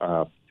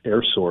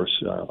air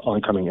source,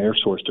 oncoming air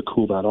source to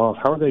cool that off.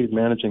 How are they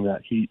managing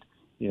that heat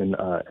in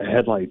a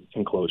headlight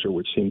enclosure,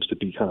 which seems to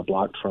be kind of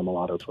blocked from a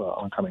lot of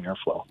oncoming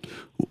airflow?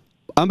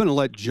 I'm going to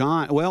let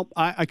John. Well,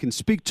 I can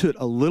speak to it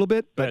a little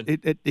bit, but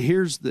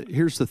here's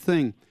the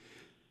thing: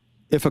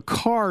 if a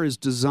car is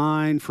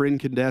designed for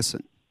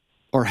incandescent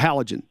or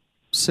halogen,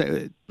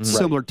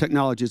 similar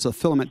technology, it's a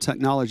filament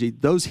technology,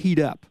 those heat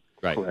up.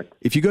 Right. Correct.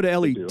 If you go to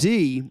LED,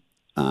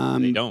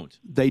 they don't.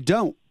 They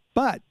don't.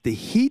 But the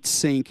heat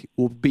sink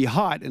will be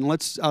hot, and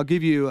I'll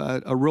give you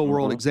a real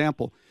world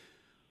example.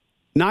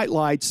 Night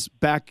lights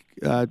back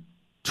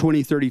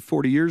 20, 30,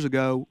 40 years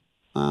ago,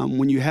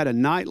 when you had a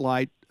night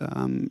light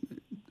and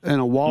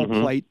a wall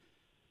plate,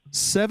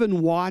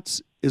 7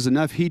 watts is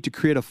enough heat to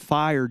create a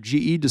fire.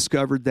 GE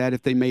discovered that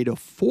if they made a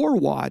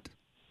 4-watt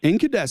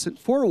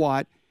incandescent,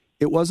 4-watt,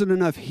 it wasn't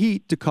enough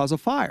heat to cause a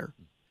fire.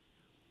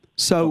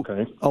 So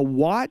a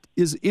watt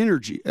is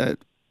energy. A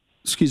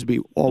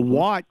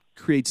watt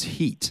creates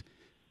heat.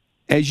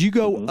 As you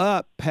go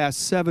up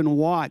past 7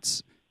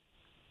 watts,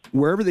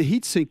 wherever the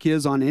heat sink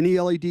is on any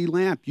LED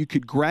lamp, you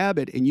could grab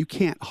it and you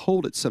can't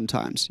hold it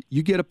sometimes.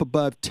 You get up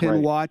above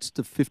 10 watts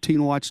to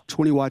 15 watts,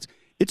 20 watts.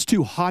 It's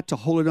too hot to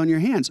hold it on your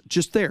hands,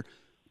 just there.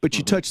 But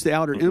you touch the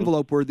outer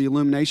envelope where the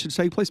illumination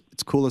takes place,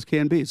 it's cool as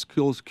can be. It's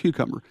cool as a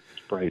cucumber.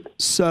 Right.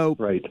 So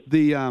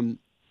the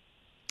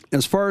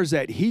as far as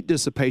that heat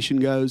dissipation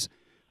goes,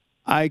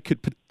 I could,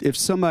 if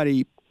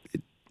somebody,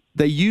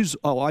 they use,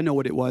 I know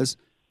what it was.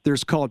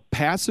 There's called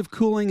passive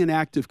cooling and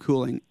active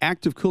cooling.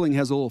 Active cooling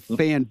has a little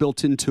fan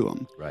built into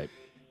them. Right.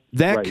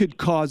 That could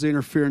cause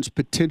interference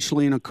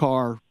potentially in a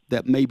car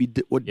that maybe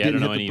didn't have the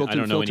built-in filters. I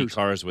don't know any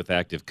cars with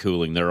active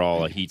cooling. They're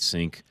all a heat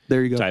sink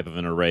type of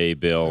an array,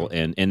 Bill.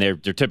 And they're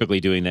typically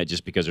doing that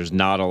just because there's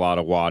not a lot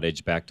of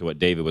wattage, back to what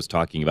David was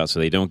talking about, so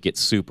they don't get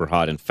super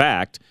hot. In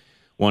fact,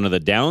 one of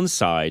the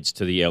downsides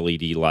to the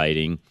LED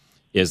lighting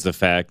is the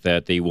fact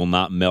that they will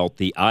not melt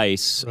the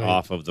ice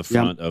off of the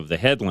front of the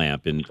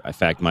headlamp. And in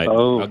fact,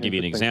 I'll give you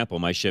an example,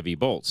 my Chevy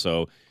Bolt.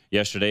 So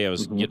yesterday I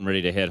was getting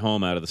ready to head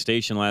home out of the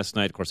station last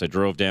night. Of course, I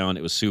drove down.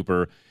 It was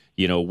super,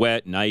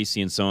 wet and icy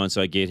and so on.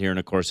 So I get here, and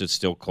of course, it's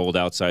still cold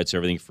outside, so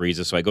everything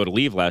freezes. So I go to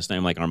leave last night.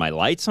 I'm like, are my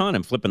lights on?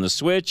 I'm flipping the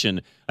switch,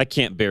 and I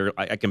can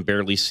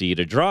barely see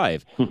to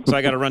drive. So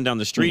I got to run down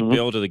the street,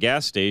 Bill, to the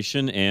gas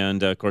station.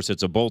 And, of course,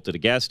 it's a Bolt at a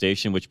gas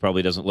station, which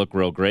probably doesn't look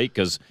real great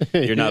because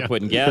you're not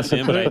putting gas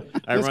in. But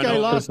I this run guy over.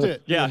 Lost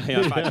it. Yeah,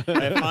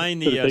 I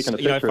find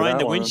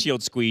the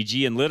windshield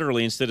squeegee, and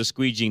literally instead of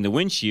squeegeeing the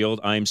windshield,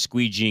 I'm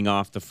squeegeeing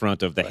off the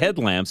front of the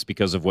headlamps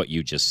because of what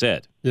you just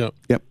said. Yep.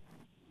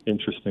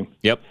 Interesting.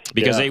 Yep,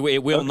 because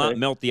it will not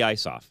melt the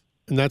ice off.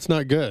 And that's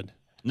not good.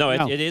 No,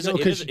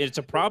 it's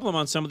a problem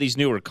on some of these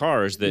newer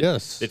cars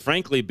that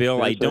frankly,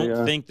 Bill, I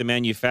don't think the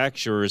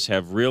manufacturers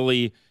have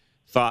really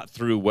thought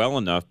through well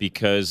enough,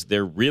 because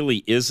there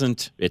really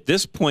isn't, at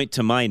this point,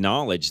 to my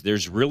knowledge,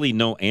 there's really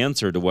no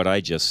answer to what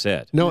I just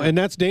said. No, and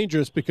that's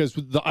dangerous because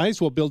the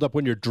ice will build up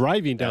when you're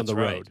driving down the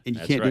road. And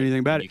you can't do anything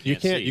about it. You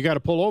can't. You got to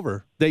pull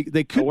over. They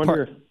could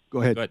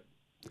Go ahead.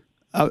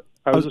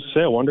 I was just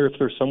saying, I wonder if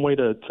there's some way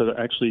to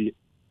actually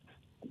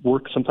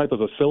work some type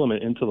of a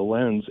filament into the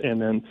lens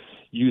and then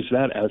use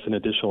that as an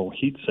additional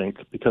heat sink,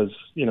 because,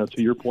 to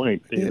your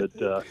point, David,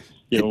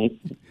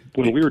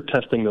 when we were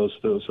testing those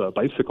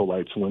bicycle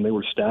lights, when they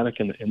were static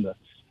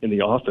in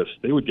the office,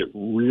 they would get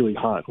really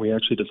hot. We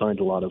actually designed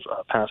a lot of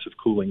passive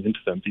cooling into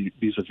them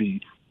vis-a-vis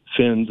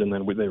fins, and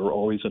then they were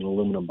always an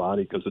aluminum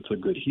body because it's a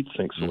good heat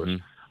sink source.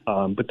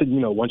 But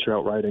then, once you're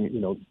out riding,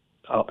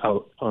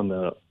 out on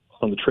the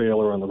trail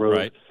or on the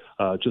road,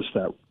 just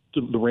that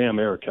the ram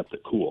air kept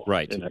it cool.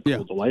 Right. And that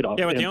cooled the light off.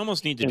 Yeah, what they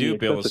almost need to do,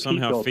 Bill, is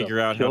somehow figure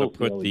out how to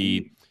put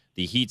the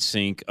heat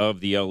sink of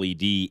the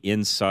LED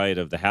inside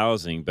of the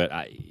housing, but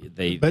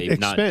they've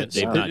not done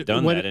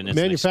that. And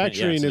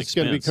manufacturing is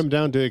going to come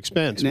down to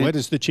expense. What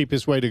is the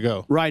cheapest way to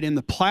go? Right, and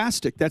the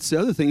plastic, that's the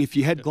other thing. If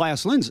you had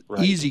glass lenses,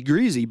 easy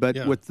greasy, but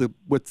with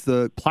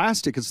the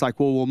plastic, it's like,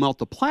 well, we'll melt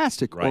the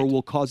plastic or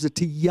we'll cause it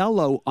to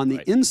yellow on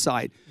the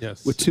inside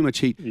with too much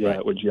heat. Yeah,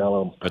 it would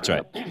yellow. That's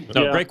right.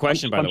 No, great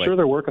question, by the way. I'm sure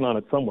they're working on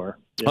it somewhere.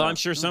 Yeah. Well, I'm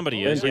sure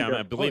somebody is.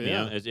 Yeah, believe me,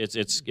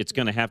 it's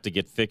going to have to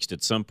get fixed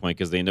at some point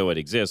because they know it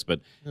exists.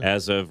 But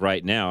as of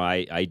right now,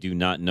 I do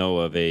not know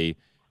of a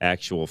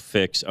actual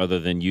fix other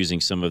than using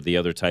some of the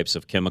other types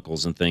of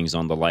chemicals and things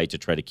on the light to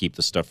try to keep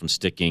the stuff from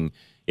sticking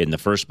in the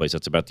first place.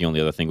 That's about the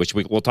only other thing. Which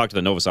we'll talk to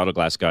the Novus Auto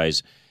Glass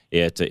guys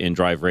in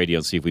Drive Radio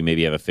and see if we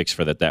maybe have a fix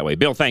for that way.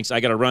 Bill, thanks. I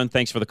got to run.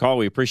 Thanks for the call.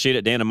 We appreciate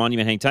it. Dan and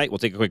Monument, hang tight. We'll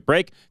take a quick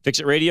break. Fix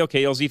It Radio,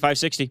 KLZ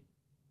 560.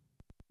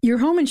 Your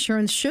home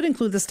insurance should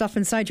include the stuff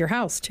inside your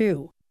house,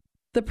 too.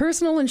 The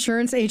personal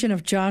insurance agent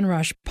of John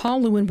Rush,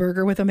 Paul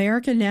Leuenberger with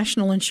American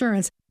National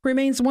Insurance,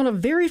 remains one of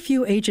very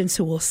few agents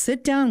who will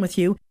sit down with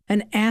you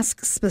and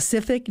ask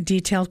specific,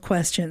 detailed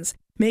questions,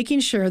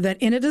 making sure that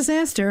in a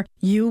disaster,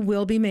 you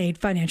will be made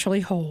financially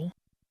whole.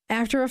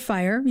 After a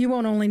fire, you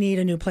won't only need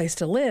a new place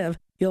to live,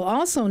 you'll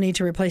also need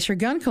to replace your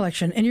gun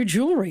collection and your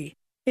jewelry.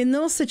 In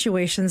those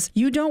situations,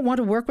 you don't want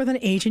to work with an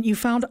agent you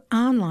found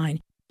online.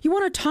 You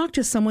want to talk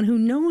to someone who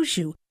knows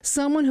you,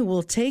 someone who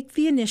will take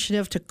the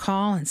initiative to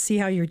call and see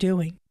how you're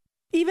doing.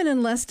 Even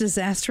in less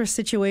disastrous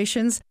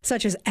situations,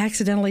 such as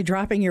accidentally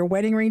dropping your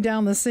wedding ring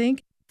down the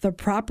sink, the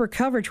proper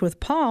coverage with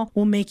Paul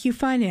will make you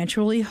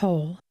financially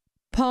whole.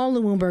 Paul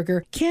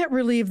Leuenberger can't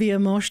relieve the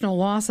emotional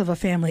loss of a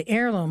family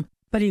heirloom,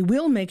 but he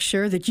will make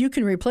sure that you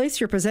can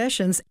replace your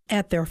possessions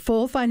at their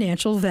full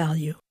financial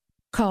value.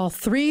 Call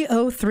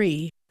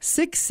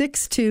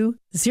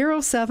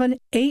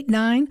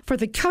 303-662-0789 for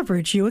the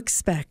coverage you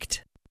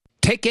expect.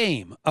 Take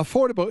AIM.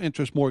 Affordable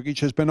Interest Mortgage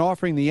has been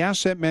offering the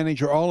Asset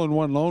Manager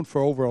all-in-one loan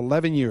for over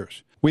 11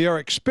 years. We are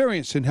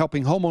experienced in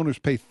helping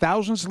homeowners pay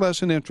thousands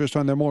less in interest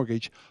on their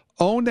mortgage,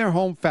 own their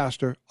home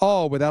faster,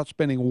 all without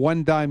spending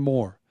one dime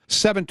more.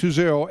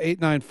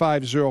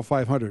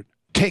 720-895-0500.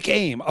 Take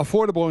AIM,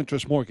 Affordable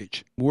Interest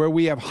Mortgage, where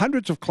we have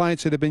hundreds of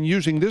clients that have been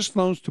using this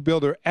loans to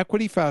build their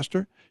equity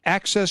faster,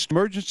 access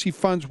emergency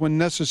funds when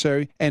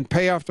necessary, and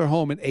pay off their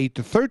home in 8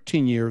 to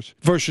 13 years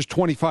versus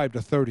 25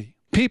 to 30.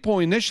 People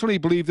initially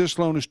believe this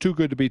loan is too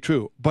good to be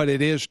true, but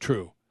it is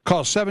true.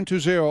 Call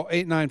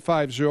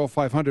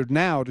 720-895-0500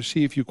 now to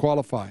see if you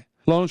qualify.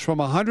 Loans from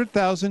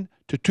 $100,000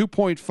 to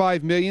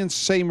 $2.5 million,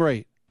 same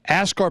rate.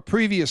 Ask our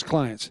previous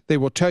clients. They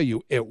will tell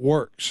you it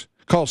works.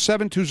 Call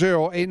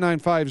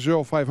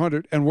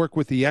 720-895-0500 and work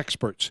with the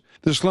experts.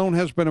 This loan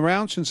has been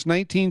around since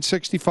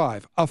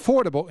 1965.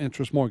 Affordable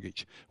Interest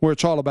Mortgage, where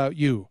it's all about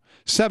you.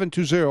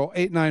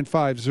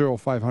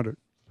 720-895-0500.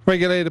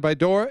 Regulated by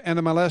DORA,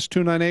 NMLS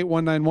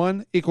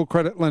 298191, Equal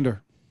Credit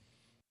Lender.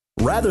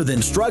 Rather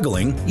than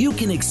struggling, you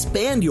can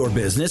expand your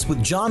business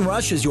with John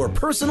Rush as your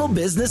personal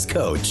business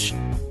coach.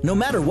 No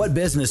matter what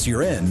business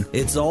you're in,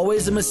 it's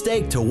always a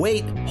mistake to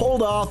wait,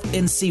 hold off,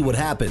 and see what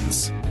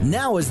happens.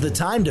 Now is the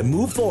time to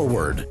move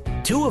forward.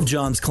 2 of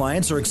John's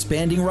clients are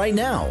expanding right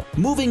now,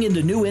 moving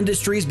into new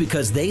industries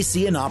because they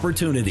see an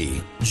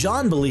opportunity.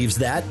 John believes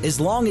that as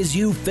long as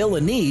you fill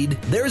a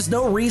need, there's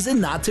no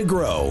reason not to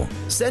grow.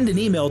 Send an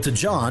email to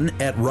John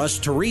at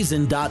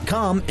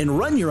rushtoreason.com and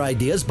run your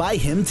ideas by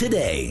him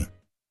today.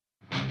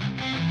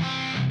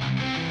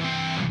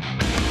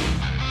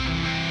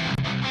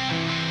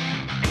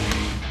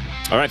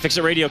 All right, Fix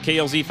It Radio,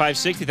 KLZ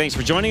 560. Thanks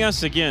for joining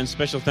us. Again,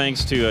 special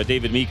thanks to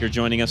David Meeker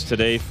joining us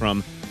today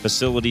from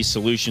Facility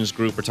Solutions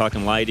Group. We're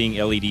talking lighting,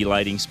 LED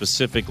lighting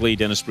specifically.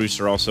 Dennis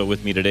Brewster also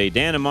with me today.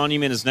 Dan and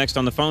Monument is next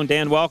on the phone.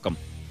 Dan, welcome.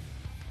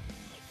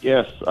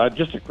 Yes,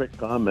 just a quick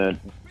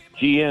comment.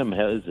 GM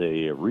has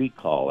a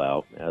recall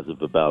out as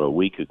of about a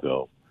week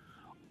ago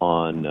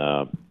on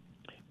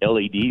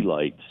LED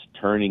lights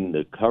turning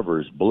the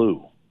covers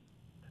blue.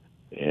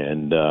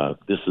 And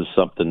this is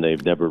something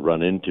they've never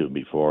run into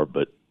before,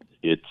 but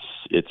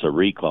it's a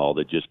recall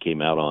that just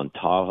came out on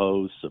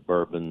Tahoes,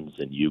 Suburbans,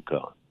 and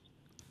Yukons.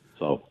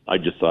 So I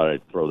just thought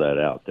I'd throw that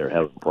out. They're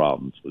having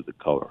problems with the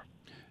color.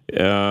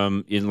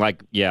 And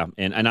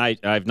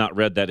I've not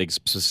read that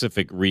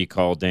specific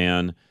recall,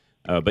 Dan.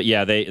 But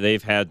yeah,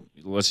 they've had,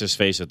 let's just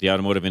face it, the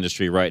automotive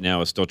industry right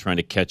now is still trying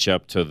to catch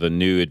up to the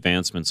new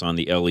advancements on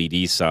the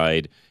LED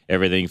side.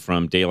 Everything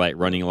from daylight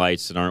running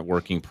lights that aren't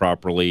working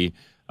properly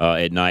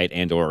at night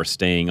and or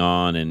staying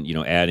on, and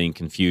adding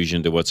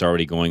confusion to what's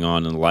already going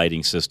on in the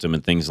lighting system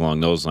and things along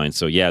those lines.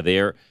 So yeah,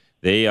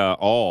 they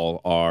all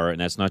are,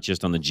 and that's not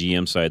just on the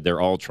GM side. They're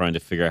all trying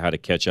to figure out how to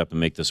catch up and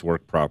make this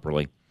work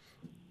properly.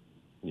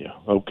 Yeah.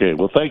 Okay.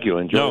 Well, thank you.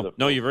 Enjoy.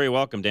 No, you're very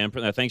welcome, Dan.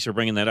 Thanks for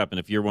bringing that up. And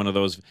if you're one of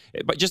those,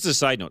 but just as a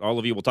side note, all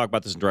of you, we'll talk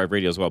about this in Drive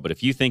Radio as well. But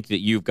if you think that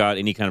you've got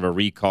any kind of a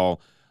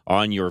recall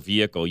on your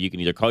vehicle, you can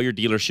either call your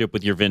dealership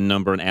with your VIN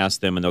number and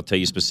ask them, and they'll tell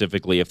you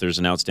specifically if there's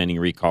an outstanding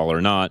recall or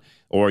not,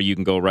 or you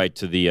can go right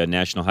to the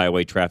National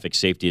Highway Traffic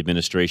Safety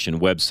Administration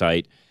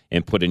website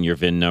and put in your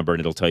VIN number, and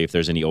it'll tell you if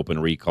there's any open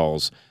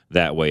recalls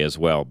that way as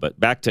well. But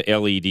back to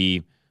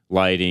LED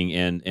lighting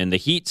and the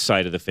heat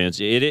side of the fence,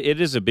 it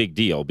is a big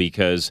deal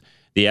because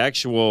the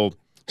actual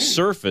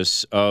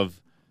surface of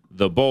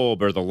the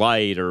bulb or the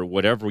light or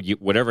whatever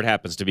it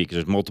happens to be, because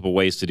there's multiple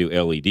ways to do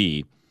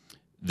LED,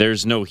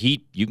 there's no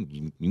heat. You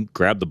can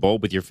grab the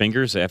bulb with your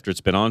fingers after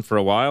it's been on for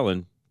a while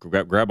and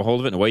grab a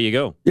hold of it, and away you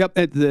go. Yep,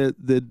 at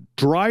the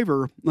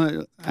driver,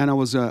 and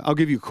I'll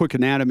give you a quick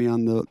anatomy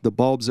on the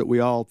bulbs that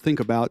we all think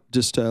about.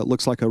 Just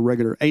looks like a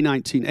regular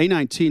A19.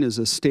 A19 is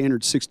a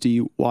standard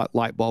 60-watt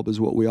light bulb is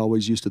what we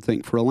always used to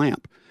think for a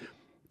lamp.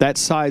 That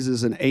size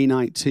is an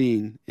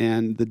A19,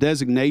 and the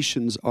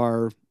designations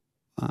are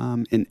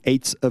an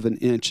eighth of an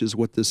inch is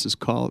what this is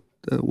called,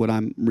 what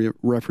I'm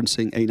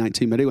referencing,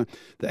 A19. But anyway,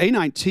 the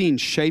A19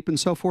 shape and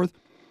so forth,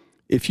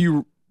 if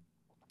you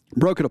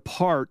broke it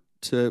apart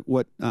to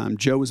what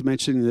Joe was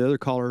mentioning, the other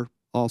caller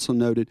also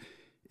noted,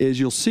 is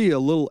you'll see a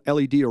little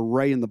LED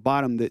array in the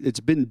bottom that it's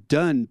been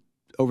done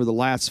over the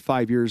last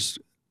 5 years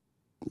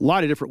a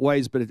lot of different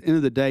ways, but at the end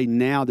of the day,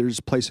 now they're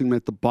just placing them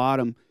at the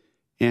bottom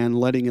and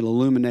letting it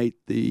illuminate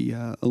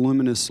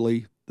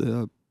luminously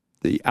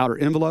the outer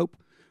envelope,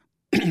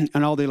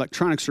 and all the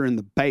electronics are in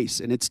the base,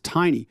 and it's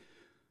tiny.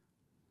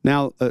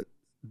 Now,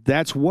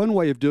 that's one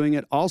way of doing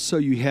it. Also,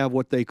 you have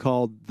what they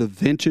call the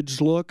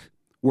vintage look,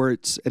 where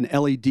it's an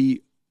LED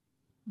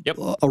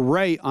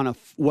array on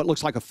what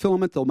looks like a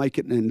filament. They'll make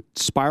it in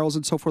spirals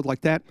and so forth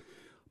like that.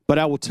 But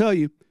I will tell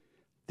you,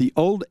 the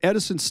old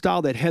Edison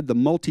style that had the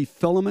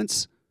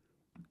multi-filaments,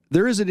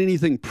 there isn't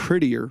anything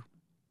prettier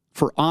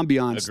for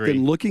ambiance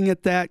than looking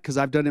at that, because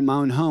I've done it in my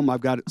own home.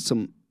 I've got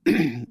some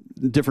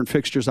different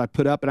fixtures I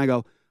put up, and I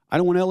go, I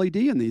don't want LED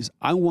in these.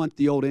 I want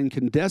the old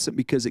incandescent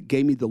because it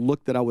gave me the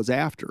look that I was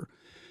after.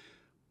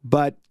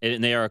 But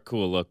and they are a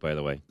cool look, by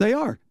the way. They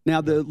are.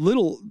 Now,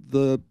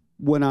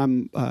 when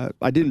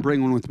I didn't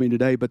bring one with me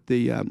today, but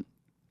you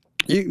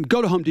can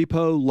go to Home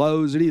Depot,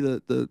 Lowe's, any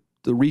of the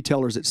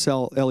retailers that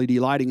sell LED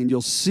lighting, and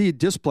you'll see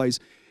displays,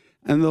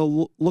 and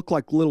they'll look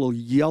like little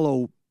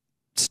yellow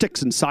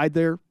sticks inside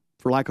there,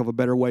 for lack of a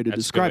better way to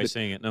describe it. That's a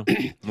good way of saying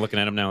it. No, I'm looking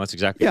at them now. That's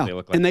exactly what they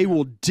look like. And they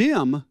will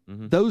dim.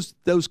 Mm-hmm.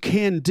 Those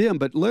can dim,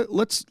 but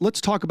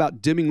let's talk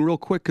about dimming real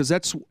quick, because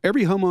that's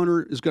every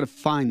homeowner is going to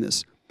find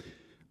this.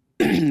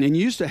 And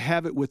you used to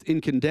have it with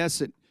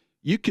incandescent.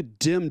 You could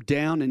dim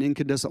down an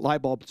incandescent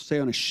light bulb, say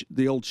on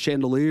the old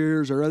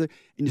chandeliers or other,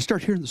 and you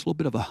start hearing this little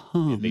bit of a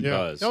hum. Big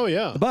buzz. Oh,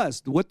 yeah. The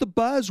buzz. What the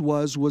buzz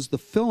was the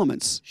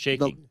filaments.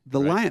 Shaking. The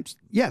lamps.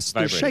 Yes,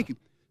 they're shaking.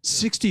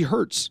 60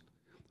 hertz.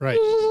 Right.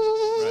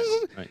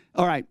 Right.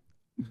 All right.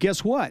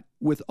 Guess what?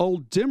 With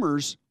old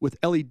dimmers, with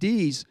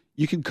LEDs,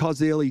 you can cause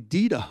the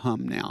LED to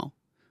hum now.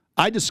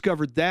 I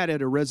discovered that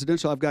at a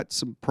residential. I've got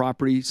some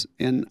properties,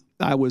 and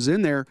I was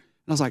in there, and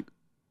I was like,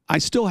 I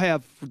still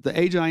have, for the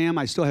age I am,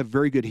 I still have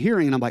very good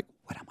hearing. And I'm like,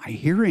 what am I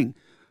hearing?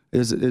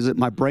 Is it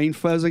my brain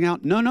fuzzing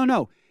out? No.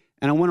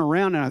 And I went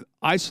around and I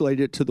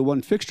isolated it to the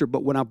one fixture,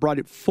 but when I brought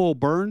it full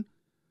burn,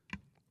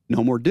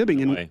 no more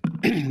dimming.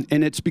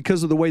 And it's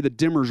because of the way the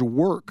dimmers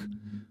work.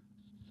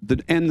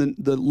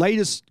 The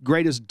latest,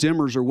 greatest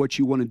dimmers are what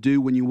you want to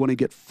do when you want to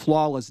get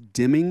flawless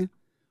dimming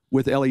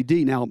with LED.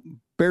 Now,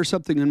 bear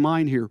something in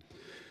mind here.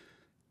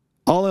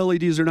 All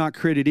LEDs are not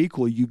created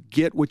equal. You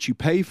get what you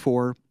pay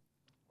for.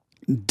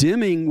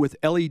 Dimming with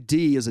LED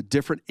is a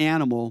different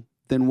animal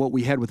than what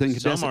we had with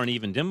incandescent. Some aren't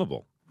even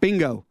dimmable.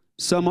 Bingo.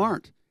 Some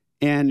aren't.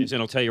 And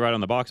it'll tell you right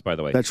on the box, by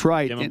the way. That's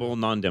right. Dimmable,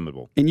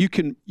 non-dimmable. And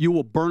you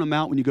will burn them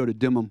out when you go to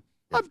dim them.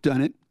 I've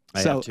done it.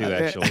 I have too,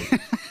 actually.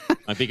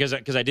 Because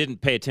I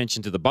didn't pay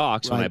attention to the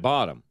box when I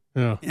bought them.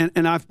 Yeah.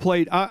 And I've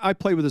played. I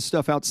play with this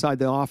stuff outside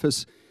the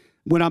office.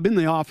 When I'm in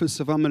the office,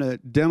 if I'm going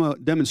to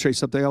demonstrate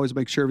something, I always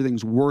make sure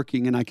everything's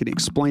working and I can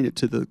explain it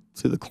to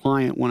the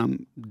client when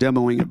I'm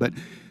demoing it. But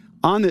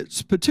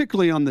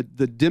particularly on the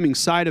dimming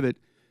side of it,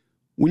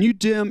 when you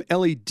dim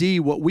LED,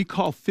 what we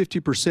call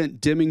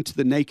 50% dimming to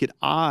the naked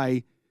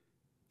eye,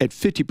 at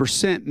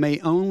 50% may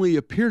only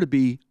appear to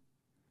be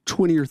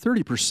 20 or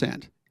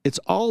 30%. It's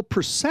all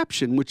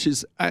perception, which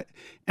is, and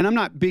I'm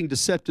not being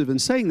deceptive in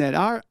saying that,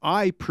 our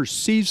eye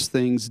perceives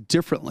things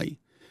differently.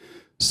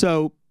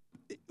 So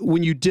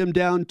when you dim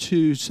down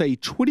to, say,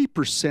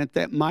 20%,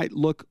 that might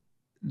look,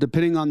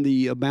 depending on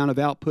the amount of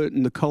output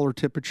and the color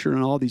temperature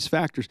and all these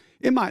factors,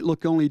 it might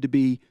look only to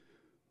be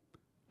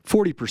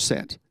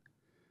 40%.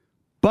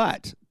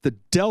 But the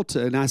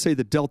delta, and I say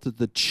the delta,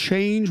 the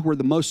change where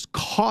the most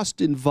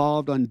cost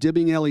involved on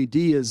dimming LED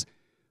is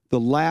the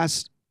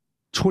last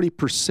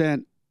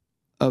 20%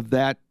 of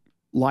that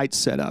light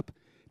setup.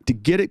 To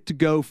get it to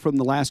go from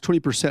the last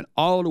 20%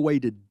 all the way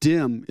to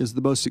dim is the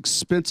most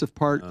expensive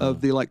part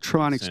of the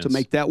electronics to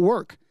make that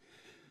work.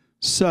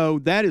 So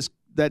that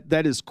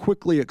is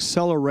quickly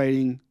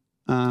accelerating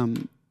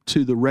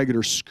to the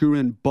regular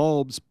screw-in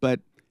bulbs.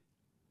 But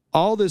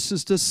all this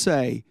is to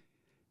say,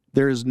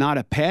 there is not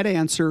a pat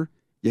answer.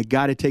 You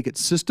got to take it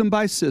system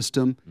by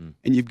system,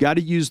 and you've got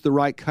to use the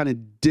right kind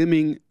of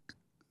dimming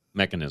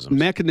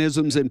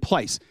mechanisms in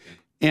place.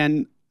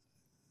 And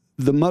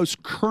the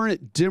most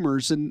current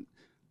dimmers, and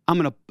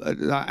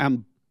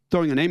I'm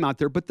throwing a name out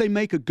there, but they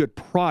make a good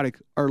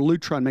product. Or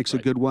Lutron makes a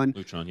good one.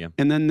 Lutron, yeah.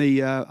 And then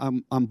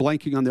I'm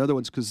blanking on the other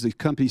ones because the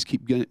companies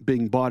keep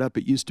being bought up.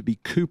 It used to be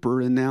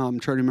Cooper, and now I'm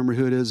trying to remember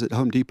who it is at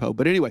Home Depot.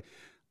 But anyway,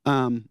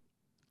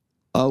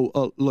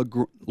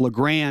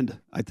 Legrand,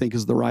 I think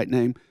is the right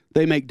name.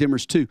 They make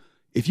dimmers too.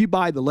 If you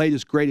buy the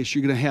latest, greatest,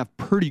 you're going to have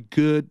pretty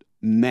good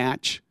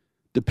match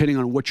depending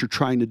on what you're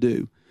trying to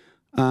do.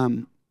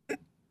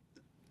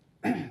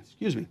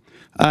 Excuse me.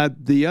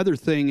 The other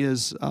thing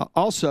is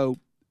also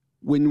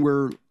when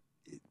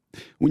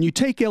you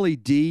take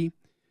LED, it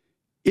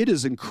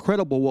is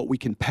incredible what we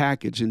can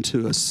package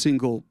into a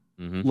single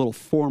little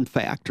form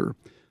factor.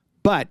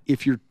 But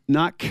if you're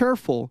not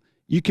careful,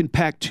 you can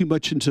pack too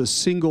much into a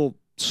single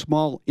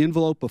small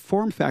envelope of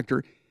form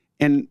factor,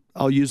 and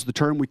I'll use the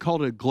term, we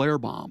call it a glare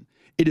bomb.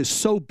 It is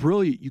so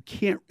brilliant, you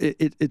can't,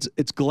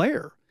 it's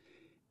glare.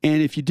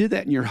 And if you did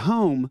that in your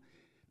home,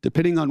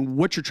 depending on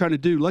what you're trying to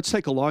do, let's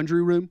take a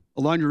laundry room.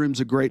 A laundry room's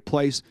a great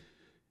place.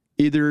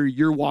 Either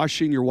you're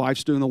washing, your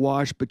wife's doing the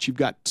wash, but you've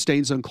got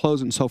stains on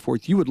clothes and so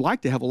forth. You would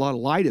like to have a lot of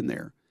light in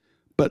there.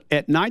 But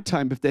at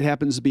nighttime, if that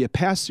happens to be a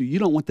pass-through, you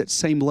don't want that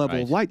same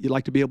level of light. You'd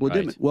like to be able to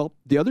dim it. Well,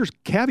 the other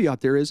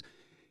caveat there is,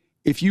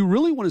 if you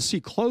really want to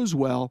see clothes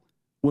well,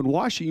 when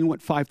washing, you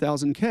want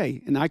 5,000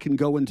 K. And I can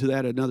go into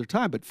that another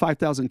time, but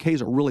 5,000 K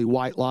is a really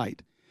white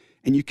light.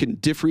 And you can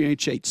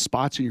differentiate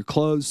spots in your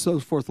clothes, so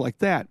forth like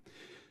that.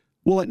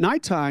 Well, at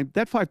nighttime,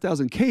 that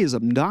 5,000 K is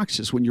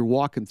obnoxious when you're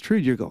walking through.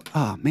 You're going,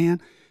 oh,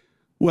 man.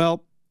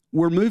 Well,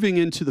 we're moving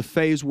into the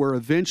phase where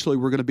eventually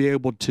we're going to be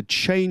able to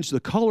change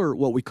the color,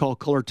 what we call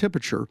color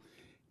temperature,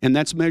 and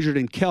that's measured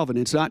in Kelvin.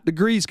 It's not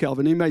degrees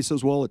Kelvin. Anybody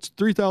says, well, it's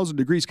 3,000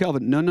 degrees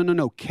Kelvin.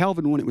 No.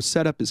 Kelvin, when it was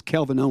set up, is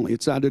Kelvin only.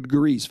 It's not a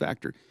degrees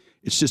factor.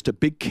 It's just a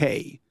big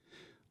K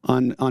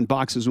on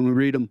boxes when we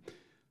read them.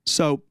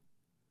 So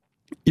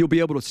you'll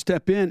be able to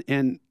step in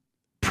and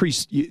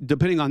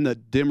depending on the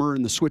dimmer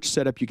and the switch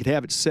setup, you could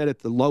have it set at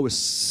the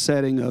lowest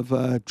setting of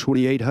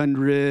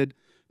 2,800,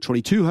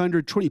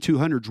 2,200.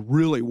 2,200 is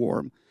really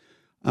warm,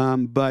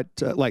 but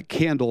like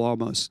candle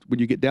almost when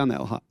you get down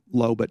that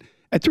low. But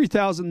at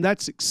 3,000,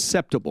 that's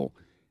acceptable,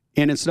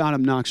 and it's not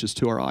obnoxious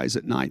to our eyes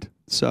at night.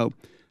 So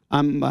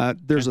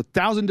there's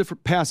 1,000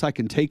 different paths I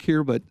can take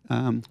here, but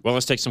well,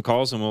 let's take some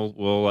calls, and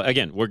we'll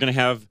again, we're going to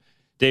have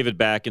David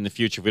back in the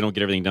future if we don't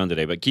get everything done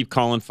today. But keep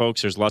calling,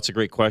 folks. There's lots of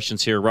great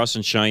questions here. Russ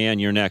and Cheyenne,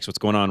 you're next. What's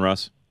going on,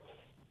 Russ?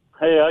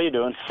 Hey, how you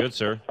doing? Good,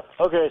 sir.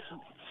 Okay,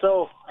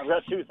 so I've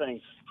got two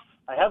things.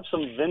 I have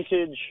some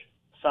vintage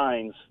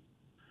signs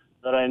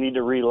that I need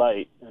to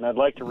relight, and I'd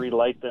like to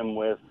relight them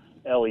with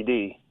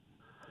LED.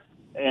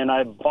 And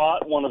I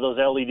bought one of those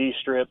LED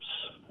strips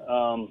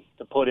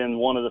to put in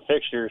one of the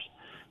fixtures.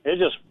 It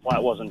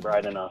wasn't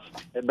bright enough.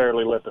 It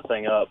barely lit the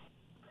thing up.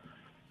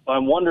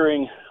 I'm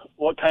wondering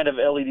what kind of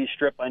LED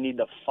strip I need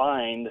to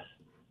find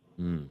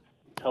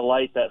to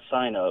light that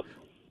sign up.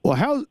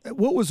 Well,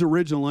 what was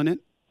original in it,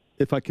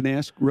 if I can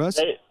ask, Russ?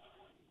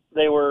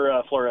 They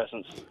were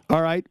fluorescents.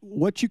 All right.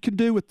 What you can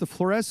do with the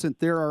fluorescent,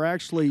 there are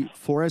actually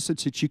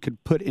fluorescents that you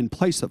could put in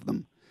place of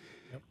them.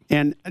 Yep.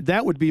 And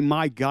that would be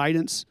my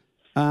guidance.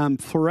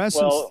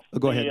 Fluorescents.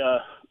 Go ahead.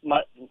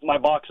 My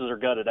boxes are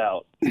gutted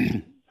out.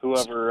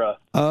 Whoever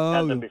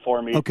had them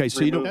before me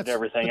removed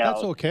everything out.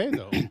 That's okay,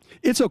 though.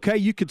 It's okay.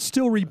 You could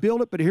still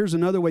rebuild it, but here's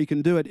another way you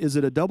can do it. Is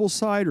it a double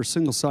side or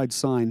single side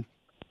sign?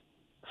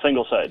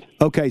 Single side.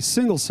 Okay,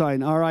 single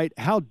side. All right.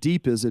 How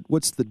deep is it?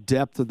 What's the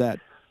depth of that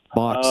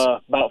box?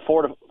 About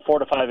 4 to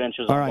 5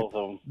 inches on both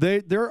of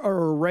them. There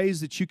are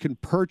arrays that you can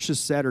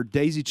purchase that are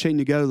daisy chained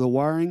together, the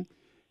wiring,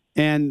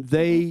 and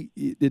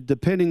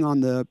depending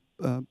on the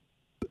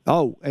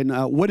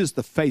what is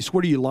the face?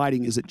 What are you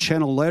lighting? Is it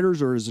channel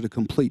letters or is it a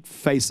complete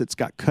face that's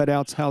got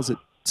cutouts? How's it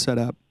set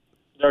up?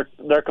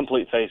 They're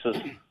complete faces.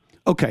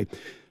 Okay.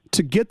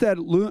 To get that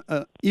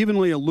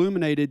evenly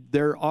illuminated,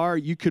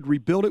 you could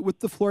rebuild it with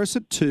the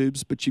fluorescent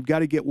tubes, but you've got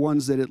to get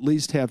ones that at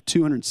least have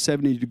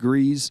 270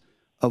 degrees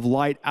of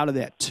light out of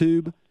that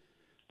tube.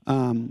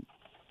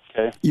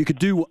 Okay. You could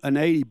do an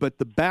 80, but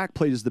the back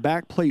plate, is the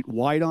back plate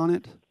white on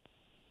it?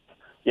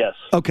 Yes.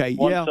 Okay.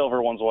 One's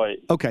silver, one's white.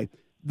 Okay.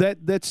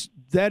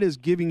 That is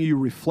giving you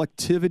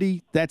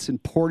reflectivity. That's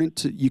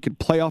important. You can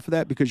play off of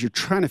that because you're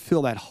trying to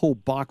fill that whole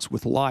box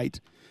with light.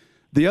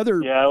 The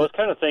other, I was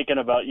kind of thinking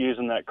about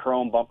using that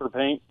chrome bumper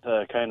paint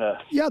to kind of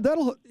you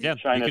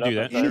shine could do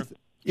that.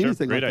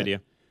 Anything great like idea.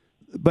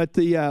 That. But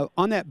the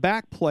on that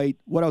back plate,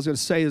 what I was going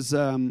to say is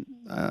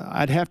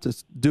I'd have to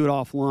do it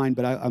offline,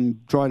 but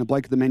I'm drawing a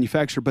blank of the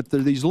manufacturer. But there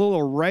are these little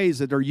arrays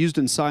that are used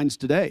in signs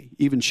today,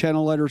 even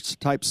channel letters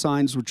type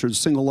signs, which are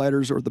single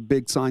letters or the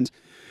big signs.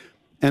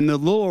 And the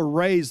little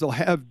arrays, they'll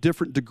have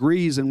different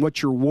degrees, and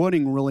what you're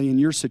wanting really in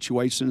your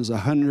situation is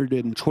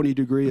 120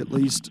 degree at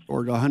least,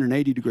 or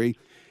 180 degree.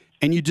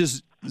 And you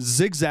just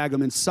zigzag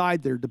them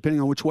inside there,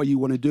 depending on which way you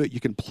want to do it.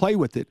 You can play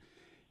with it.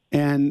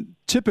 And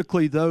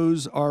typically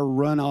those are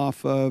run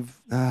off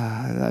of,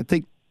 I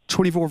think,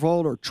 24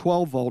 volt or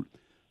 12 volt.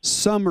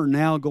 Some are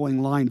now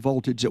going line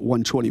voltage at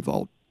 120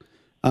 volt.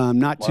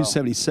 not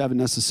 277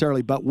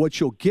 necessarily. But what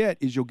you'll get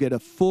is you'll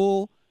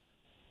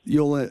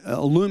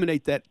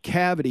illuminate that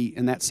cavity,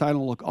 and that sign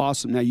will look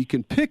awesome. Now, you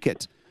can pick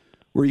it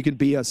where you can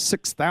be a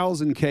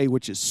 6,000K,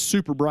 which is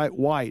super bright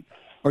white,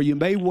 or you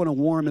may want to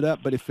warm it up,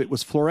 but if it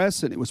was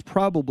fluorescent, it was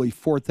probably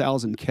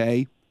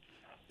 4,000K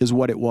is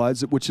what it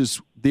was, which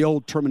is the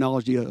old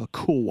terminology, a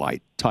cool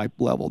white type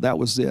level. That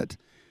was it.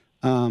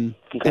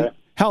 Okay.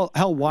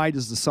 How wide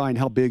is the sign?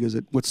 How big is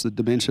it? What's the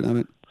dimension of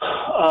it?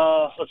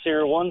 Let's see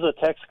here. One's a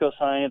Texaco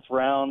sign. It's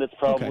round. It's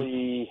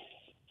probably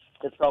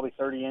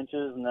 30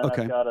 inches, and then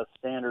I've got a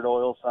standard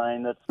oil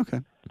sign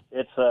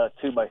it's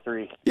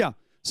 2x3. Yeah.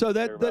 So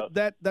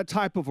that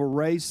type of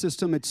array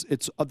system,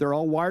 they're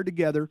all wired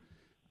together.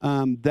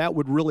 That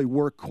would really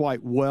work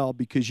quite well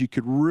because you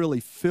could really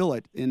fill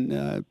it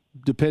in.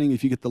 Depending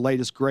if you get the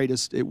latest,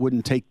 greatest, it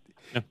wouldn't take.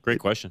 Yeah,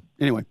 great question.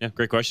 Anyway. Yeah,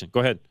 great question. Go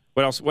ahead.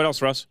 What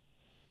else, Russ?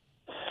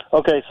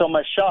 Okay, so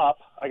my shop,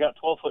 I got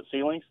 12-foot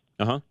ceilings.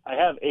 Uh-huh. I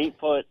have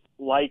 8-foot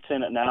lights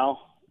in it now.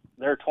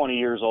 They're 20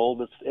 years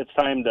old. It's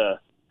time to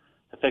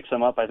fix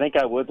them up. I think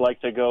I would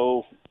like to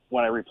go,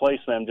 when I replace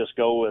them, just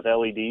go with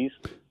LEDs.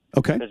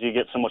 Okay. Because you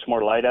get so much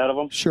more light out of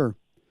them. Sure.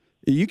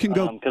 You can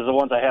go because the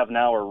ones I have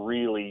now are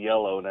really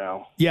yellow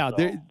now. Yeah,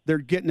 so. They're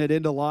getting it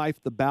into life.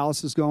 The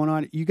ballast is going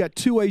on. You got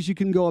two ways you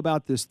can go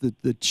about this.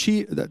 It's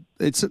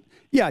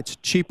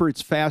cheaper,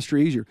 it's faster,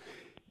 easier.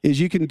 Is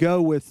you can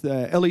go with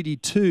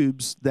LED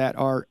tubes that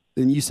are,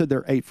 and you said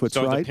they're 8 foot,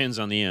 so right? So it depends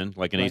on the end,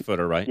 like an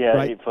 8-footer, right? Yeah,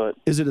 right. 8 foot.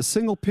 Is it a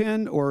single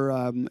pin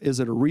or is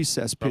it a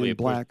recessed pin in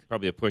black?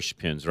 Probably a push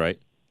pins, right?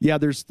 Yeah,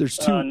 there's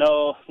two.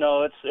 No,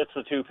 it's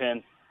a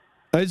 2-pin.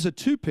 It's a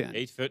 2-pin.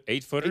 8-footers?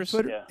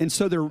 8-footer? Yeah. And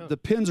so the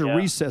pins are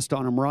recessed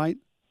on them, right?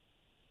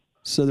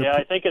 So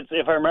I think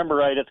if I remember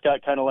right, it's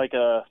got kind of like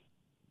a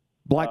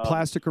black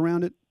plastic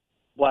around it.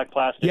 Black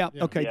plastic. Yeah.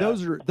 Okay. Yeah.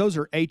 Those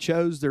are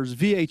HOs. There's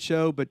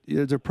VHO, but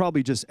they're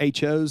probably just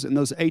HOs. And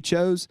those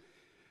HOs,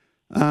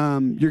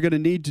 you're going to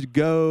need to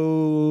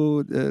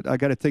go. I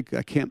got to think.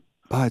 I can't.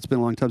 It's been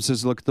a long time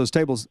since I looked at those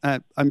tables.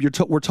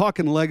 We're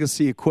talking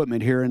legacy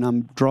equipment here, and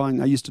I'm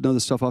drawing. I used to know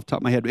this stuff off the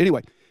top of my head. But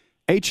anyway,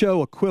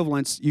 HO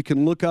equivalents. You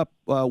can look up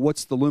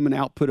what's the lumen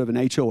output of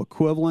an HO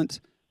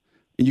equivalent.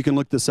 And you can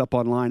look this up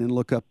online and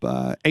look up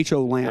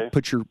HO lamp. Okay.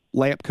 Put your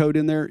lamp code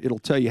in there. It'll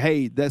tell you,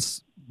 hey,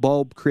 this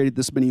bulb created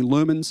this many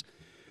lumens.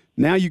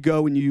 Now you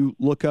go and you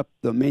look up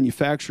the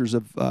manufacturers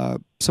of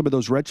some of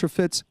those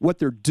retrofits. What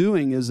they're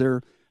doing is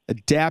they're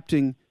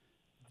adapting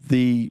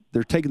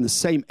they're taking the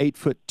same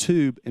 8-foot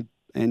tube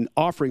and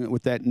offering it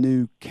with that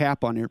new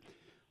cap on here.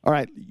 All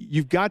right,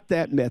 you've got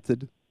that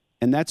method,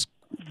 and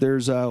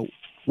there's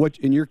what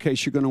in your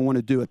case you're going to want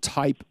to do a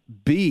type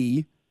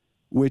B,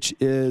 which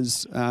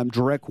is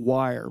direct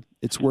wire.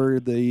 It's where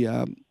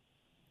the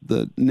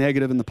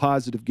negative and the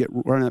positive get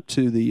run up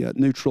to the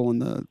neutral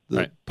and the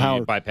right. power.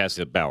 You bypass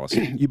the ballast.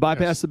 You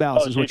bypass the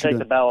ballast. Is so what you you're take doing.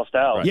 the ballast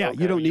out. Right. Yeah,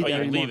 okay. you don't need that you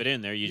anymore. leave it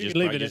in there. You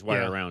just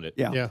wire around it.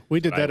 Yeah,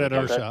 we did that at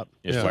our shop.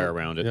 Just wire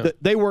around it.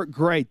 They work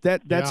great.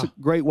 That's a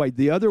great way.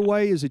 The other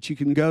way is that you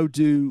can go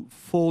do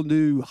full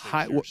new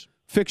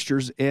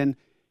fixtures, and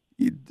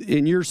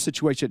in your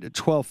situation at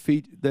 12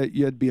 feet, that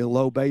you'd be a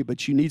low bay,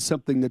 but you need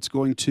something that's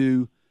going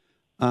to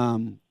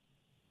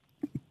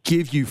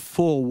give you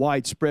full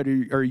widespread.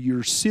 Are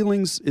your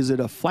ceilings? Is it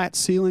a flat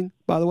ceiling,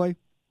 by the way?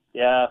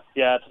 Yeah,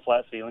 it's a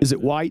flat ceiling. Is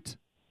it white?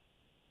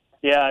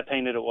 Yeah, I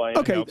painted it white.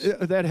 Okay,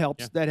 that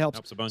helps. Yeah, that helps.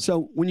 Helps a bunch.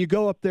 So when you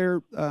go up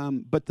there,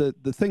 but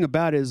the thing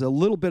about it is a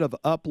little bit of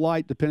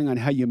uplight, depending on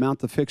how you mount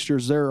the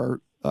fixtures. There are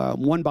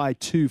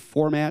 1x2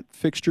 format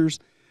fixtures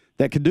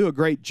that can do a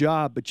great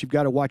job, but you've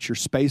got to watch your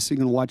spacing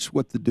and watch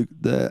what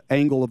the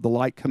angle of the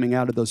light coming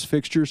out of those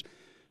fixtures,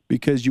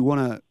 because you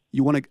want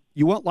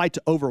light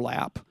to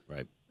overlap.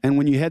 Right. And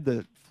when you had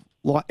the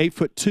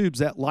 8-foot tubes,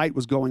 that light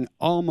was going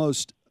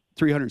almost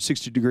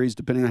 360 degrees,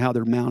 depending on how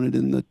they're mounted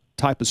in the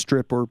type of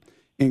strip or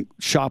in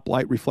shop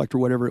light reflector,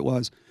 whatever it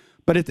was.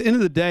 But at the end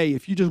of the day,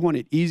 if you just want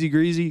it easy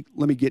greasy,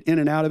 let me get in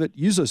and out of it,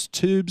 use those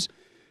tubes.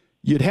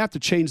 You'd have to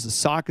change the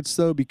sockets,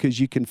 though, because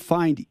you can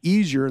find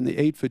easier in the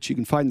 8-foot, you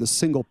can find the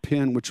single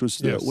pin, which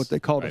was what they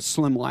called a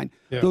slim line.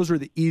 Yeah. Those are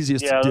the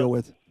easiest to deal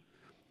with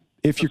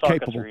if you're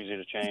capable. Are easy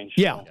to change.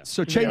 Yeah,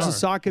 so change the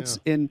sockets,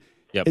 and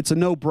it's a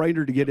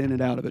no-brainer to get in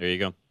and out of it. There you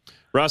go.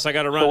 Russ, I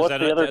got to run.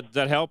 Does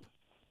that help?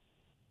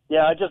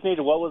 Yeah, I just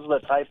needed, what was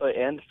the type of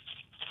end?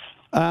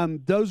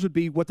 Those would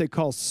be what they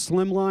call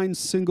slim line,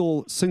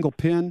 single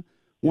pin.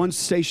 One's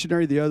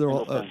stationary, the other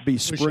will be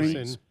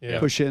spring,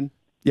 push in.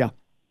 Yeah.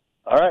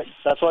 All right,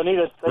 that's what I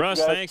needed.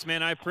 Russ, thanks,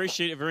 man. I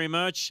appreciate it very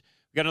much.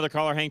 We got another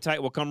caller. Hang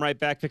tight. We'll come right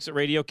back. Fix It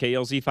Radio,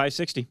 KLZ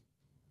 560.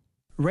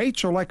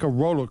 Rates are like a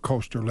roller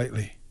coaster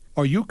lately.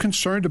 Are you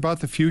concerned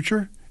about the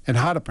future and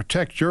how to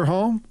protect your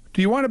home?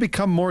 Do you want to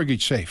become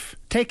mortgage safe?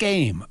 Take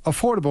AIM,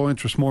 Affordable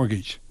Interest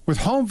Mortgage. With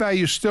home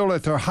values still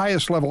at their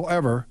highest level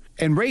ever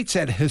and rates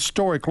at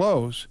historic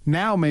lows,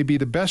 now may be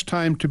the best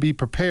time to be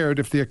prepared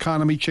if the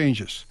economy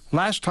changes.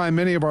 Last time,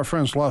 many of our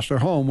friends lost their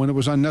home when it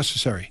was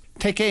unnecessary.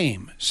 Take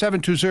AIM,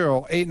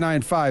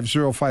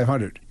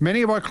 720-895-0500.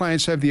 Many of our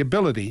clients have the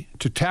ability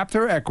to tap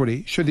their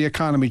equity should the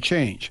economy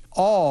change,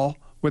 all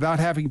without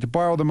having to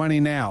borrow the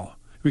money now.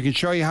 We can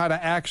show you how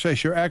to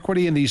access your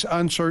equity in these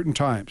uncertain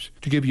times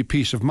to give you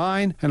peace of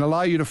mind and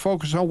allow you to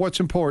focus on what's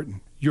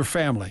important, your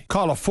family.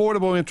 Call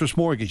Affordable Interest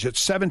Mortgage at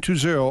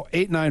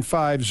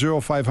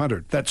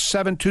 720-895-0500. That's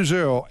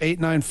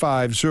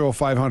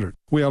 720-895-0500.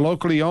 We are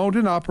locally owned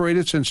and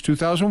operated since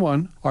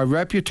 2001. Our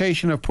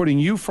reputation of putting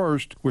you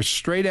first with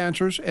straight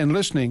answers and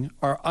listening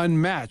are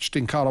unmatched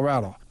in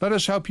Colorado. Let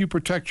us help you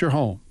protect your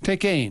home.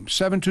 Take AIM,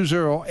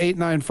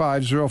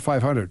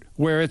 720-895-0500,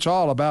 where it's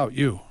all about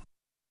you.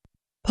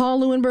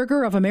 Paul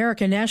Leuenberger of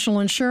American National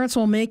Insurance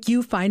will make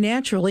you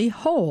financially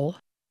whole.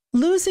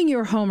 Losing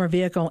your home or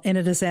vehicle in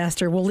a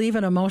disaster will leave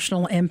an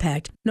emotional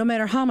impact, no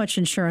matter how much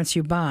insurance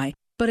you buy,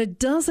 but it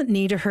doesn't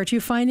need to hurt you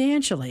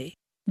financially.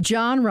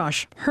 John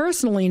Rush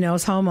personally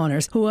knows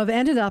homeowners who have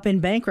ended up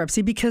in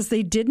bankruptcy because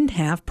they didn't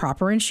have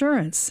proper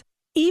insurance.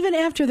 Even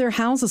after their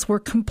houses were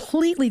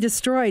completely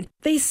destroyed,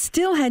 they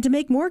still had to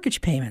make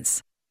mortgage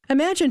payments.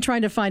 Imagine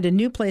trying to find a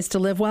new place to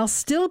live while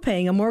still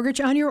paying a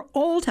mortgage on your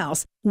old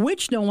house,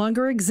 which no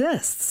longer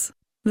exists.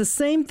 The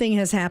same thing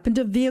has happened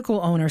to vehicle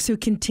owners who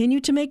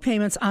continue to make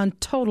payments on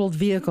totaled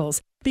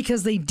vehicles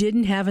because they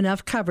didn't have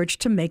enough coverage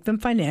to make them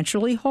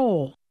financially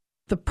whole.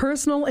 The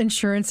personal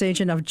insurance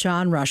agent of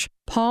John Rush,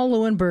 Paul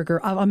Leuenberger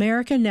of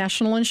American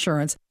National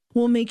Insurance,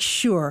 will make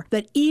sure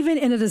that even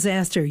in a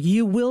disaster,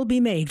 you will be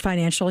made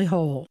financially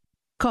whole.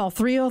 Call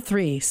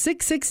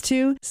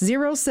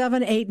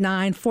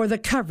 303-662-0789 for the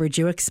coverage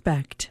you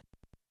expect.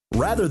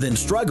 Rather than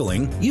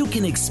struggling, you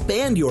can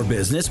expand your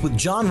business with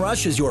John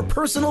Rush as your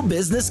personal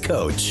business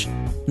coach.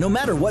 No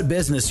matter what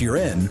business you're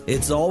in,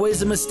 it's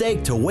always a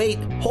mistake to wait,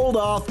 hold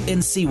off,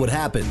 and see what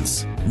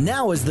happens.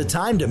 Now is the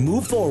time to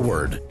move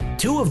forward.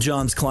 2 of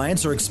John's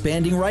clients are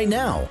expanding right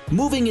now,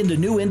 moving into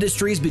new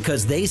industries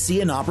because they see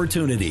an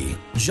opportunity.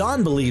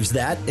 John believes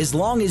that as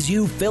long as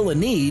you fill a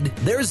need,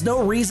 there's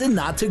no reason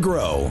not to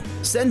grow.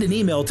 Send an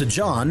email to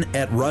John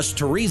at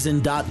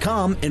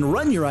rushtoreason.com and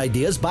run your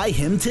ideas by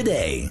him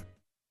today.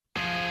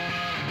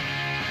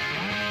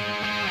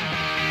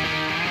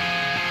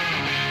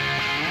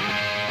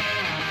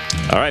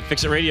 All right,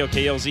 Fix It Radio,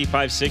 KLZ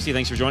 560.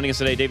 Thanks for joining us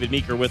today. David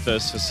Meeker with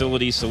us,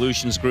 Facility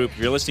Solutions Group. If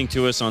you're listening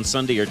to us on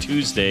Sunday or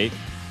Tuesday,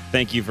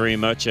 thank you very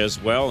much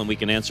as well. And we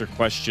can answer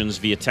questions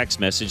via text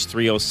message,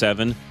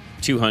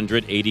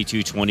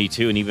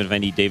 307-200-8222. And even if I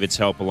need David's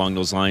help along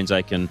those lines,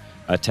 I can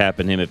tap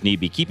in him if need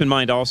be. Keep in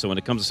mind also, when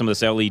it comes to some of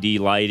this LED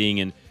lighting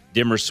and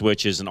dimmer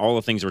switches and all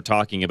the things we're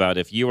talking about,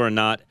 if you are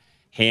not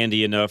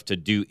handy enough to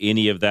do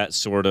any of that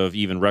sort of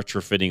even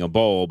retrofitting a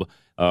bulb,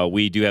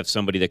 we do have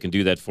somebody that can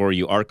do that for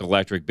you. Arc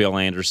Electric, Bill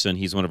Anderson.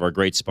 He's one of our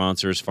great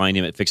sponsors. Find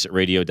him at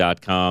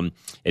fixitradio.com,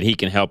 and he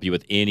can help you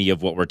with any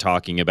of what we're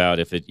talking about.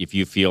 If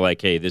you feel like,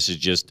 hey, this is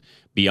just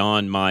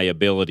beyond my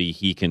ability,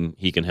 he can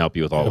help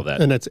you with all of that.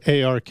 And that's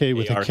ARK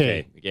with a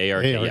K.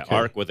 ARK, yeah,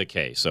 Arc with a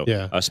K. So,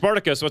 yeah.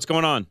 Spartacus, what's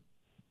going on?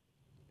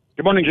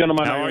 Good morning,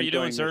 gentlemen. How are you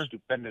doing, sir?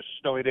 Stupendous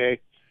snowy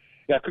day.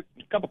 Yeah, a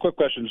couple quick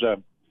questions.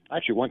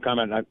 Actually, one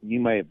comment, you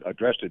may have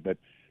addressed it, but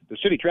the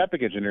city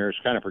traffic engineers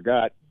kind of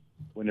forgot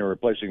when they were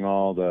replacing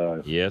all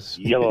the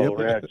yellow,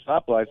 red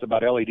stoplights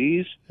about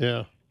LEDs.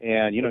 Yeah.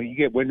 And, you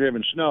get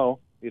wind-driven snow,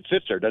 it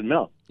sits there, doesn't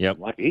melt. Yep.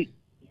 Like heat.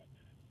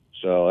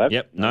 So that's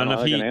not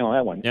enough heat. Handle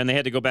that one. And they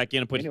had to go back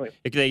in and put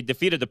they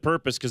defeated the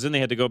purpose because then they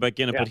had to go back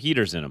in and put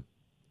heaters in them.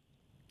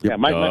 Yeah,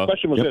 my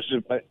question was this.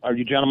 Are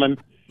you gentlemen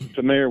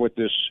familiar with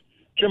this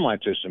trim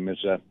light system?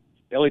 It's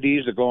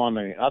LEDs that go on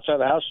the outside of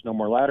the house, no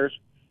more ladders.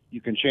 You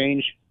can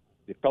change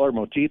the color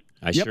motif.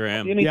 I sure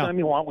am. Anytime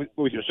you want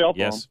with your cell phone.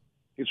 Yes.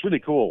 It's really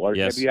cool.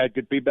 Have you had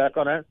good feedback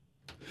on that?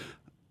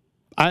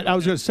 I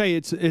was going to say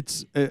it's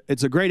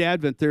a great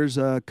advent. There's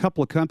a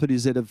couple of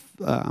companies that have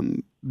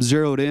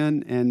zeroed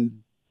in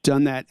and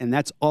done that, and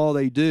that's all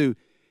they do.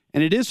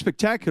 And it is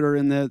spectacular.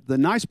 And the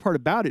nice part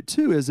about it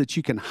too is that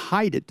you can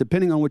hide it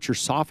depending on what your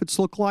soffits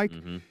look like.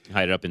 Mm-hmm.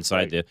 Hide it up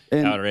inside the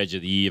outer edge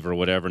of the eave or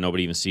whatever.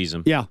 Nobody even sees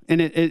them. Yeah, and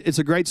it's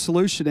a great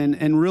solution.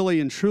 And really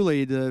and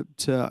truly, to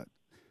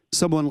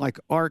someone like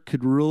Arc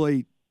could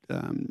really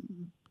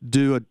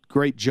do a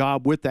great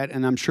job with that,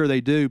 and I'm sure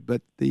they do.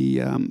 But the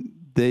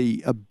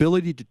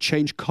ability to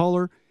change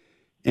color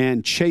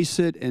and chase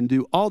it and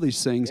do all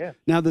these things. Yeah.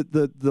 Now,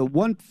 the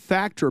one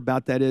factor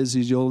about that is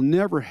you'll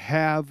never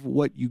have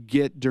what you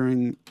get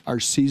during our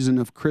season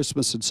of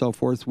Christmas and so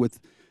forth with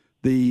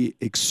the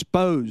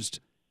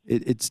exposed.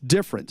 It's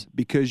different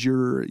because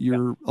you're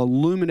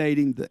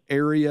illuminating the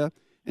area.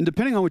 And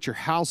depending on what your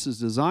house is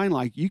designed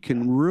like, you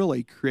can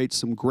really create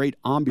some great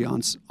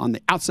ambiance on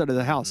the outside of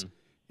the house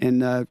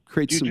and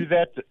create some. Do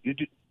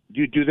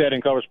you do that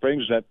in Colorado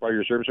Springs? Is that part of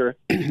your service area?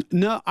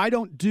 No, I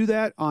don't do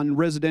that on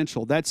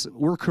residential.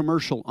 We're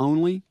commercial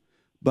only.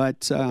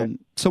 But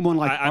someone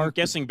like I'm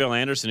guessing Bill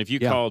Anderson. If you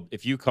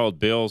called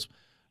Bill's,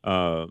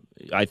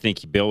 I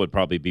think Bill would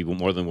probably be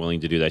more than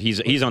willing to do that.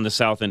 He's on the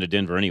south end of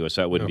Denver anyway,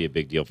 so that wouldn't be a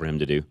big deal for him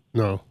to do.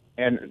 No.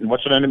 And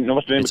what's the name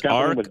of the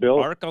company with Bill?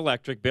 Arc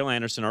Electric, Bill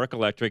Anderson, Arc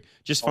Electric.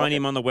 Just find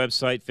him on the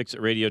website,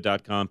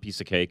 fixitradio.com, piece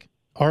of cake.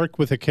 Arc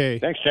with a K.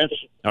 Thanks, gents.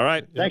 All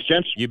right. Thanks,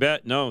 gents. You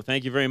bet. No,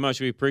 thank you very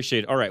much. We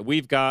appreciate it. All right,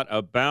 we've got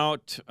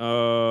about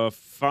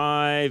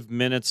 5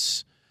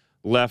 minutes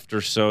left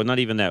or so. Not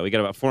even that. We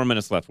got about 4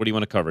 minutes left. What do you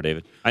want to cover,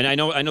 David? I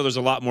know there's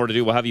a lot more to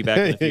do. We'll have you back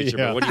in the future,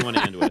 but what do you want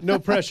to end with? No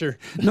pressure.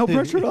 No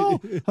pressure at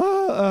all.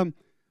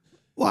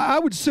 Well, I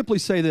would simply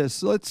say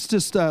this.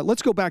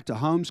 Let's go back to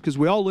homes because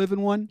we all live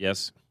in one.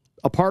 Yes.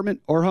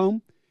 Apartment or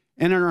home.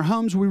 And in our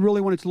homes, we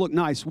really want it to look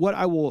nice.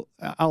 I'll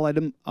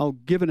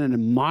give it an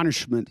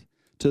admonishment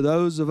to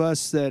those of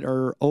us that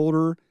are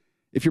older.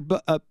 If you're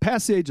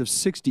past the age of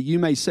 60, you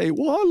may say,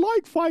 well, I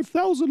like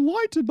 5,000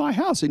 lights in my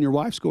house. And your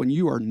wife's going,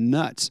 you are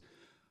nuts.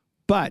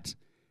 But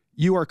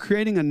you are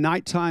creating a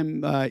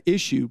nighttime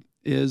issue,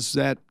 is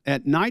that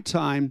at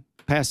nighttime,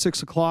 past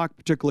 6 o'clock,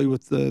 particularly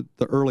with the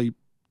early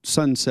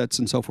sunsets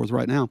and so forth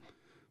right now,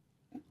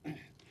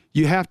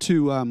 you have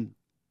to,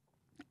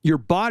 your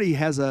body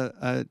has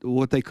a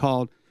what they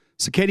call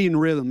circadian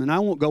rhythm. And I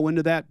won't go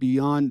into that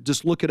beyond,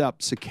 just look it up.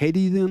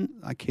 Circadian,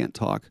 I can't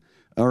talk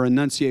or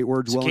enunciate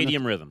words well enough.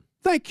 Circadian rhythm.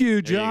 Thank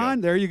you,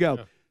 John. There you go.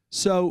 Yeah.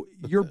 So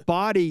your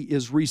body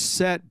is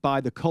reset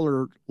by the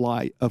color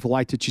light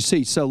that you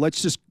see. So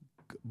let's just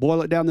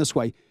boil it down this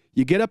way.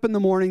 You get up in the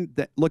morning,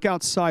 look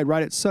outside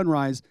right at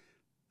sunrise.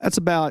 That's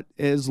about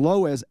as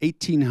low as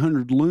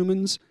 1,800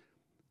 lumens.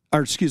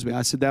 Or excuse me,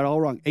 I said that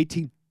all wrong.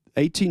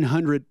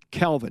 1,800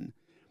 Kelvin.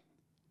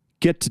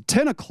 Get to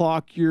 10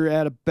 o'clock, you're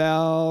at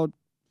about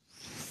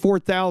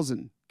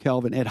 4,000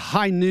 Kelvin. At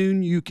high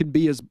noon, you can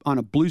be on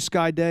a blue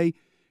sky day,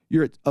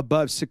 you're at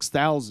above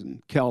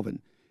 6,000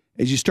 Kelvin.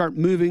 As you start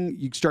moving,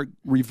 you start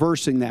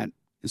reversing that.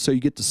 So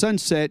you get to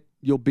sunset,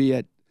 you'll be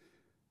at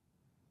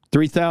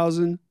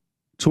 3,000,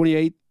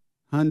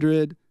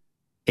 2,800,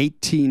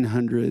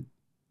 1,800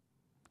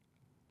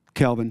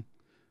 Kelvin.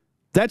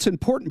 That's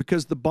important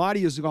because the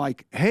body is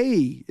like,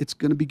 hey, it's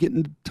going to be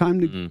getting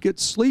time to get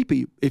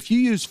sleepy. If you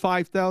use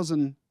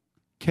 5,000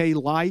 K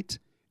light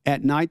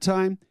at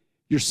nighttime,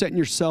 you're setting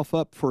yourself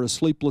up for a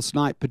sleepless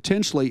night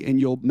potentially, and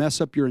you'll mess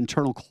up your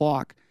internal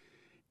clock.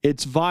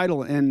 It's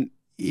vital, and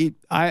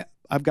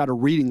I've got a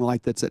reading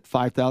light that's at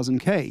 5,000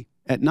 K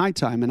at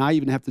nighttime, and I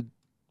even have to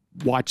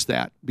watch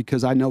that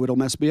because I know it'll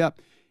mess me up.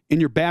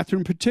 In your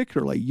bathroom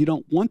particularly, you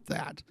don't want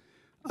that.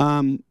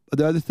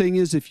 The other thing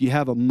is if you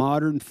have a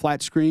modern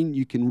flat screen,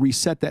 you can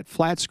reset that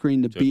flat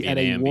screen to be at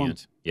a warm.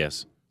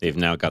 Yes, they've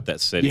now got that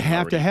setting. You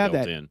have to have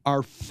that. In.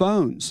 Our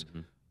phones,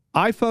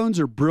 iPhones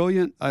are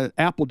brilliant.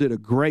 Apple did a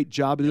great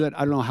job of that.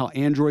 I don't know how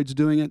Android's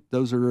doing it.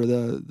 Those are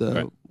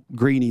the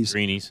greenies.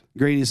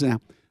 Greenies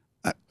now.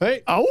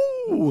 Hey!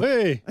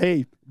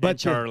 But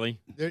Charlie,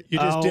 you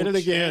just did it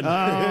again.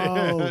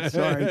 Oh,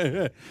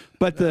 sorry.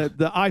 But the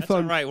iPhone. That's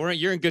all right.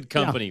 You're in good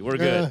company. Yeah. We're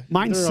good.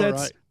 Mine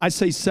sets. Right. I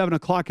say 7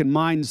 o'clock, and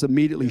mine's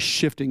immediately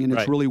shifting, and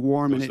it's really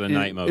warm, and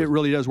it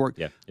really does work.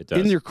 Yeah, it does.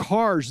 In your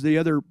cars, the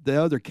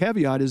other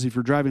caveat is if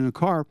you're driving a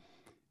car,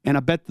 and I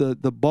bet the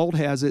Bolt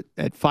has it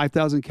at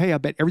 5,000 K. I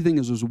bet everything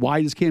is as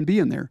wide as can be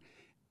in there.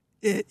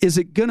 Is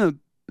it gonna?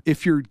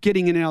 If you're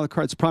getting in and out of the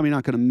car, it's probably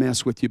not going to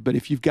mess with you. But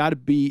if you've got to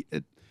be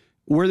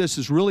where this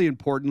is really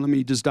important, let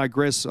me just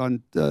digress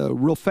on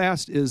real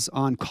fast, is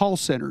on call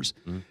centers.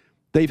 Mm-hmm.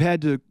 They've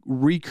had to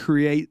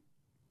recreate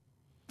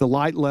the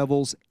light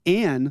levels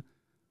and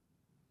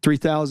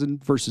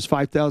 3,000 versus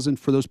 5,000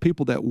 for those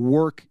people that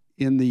work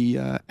in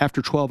the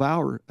after 12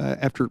 hour,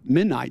 after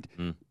midnight.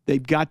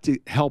 They've got to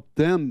help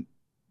them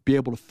be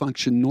able to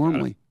function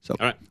normally. So,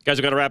 all right, guys,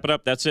 we've got to wrap it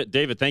up. That's it.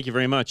 David, thank you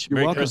very much. You're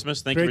Merry welcome.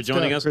 Christmas. Thank you for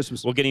joining us.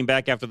 Christmas. We'll get him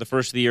back after the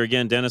first of the year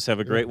again. Dennis, have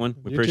a great one.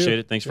 We appreciate too.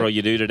 it. Thanks for all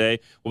you do today.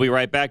 We'll be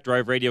right back.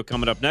 Drive Radio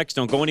coming up next.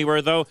 Don't go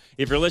anywhere, though.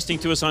 If you're listening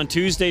to us on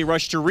Tuesday,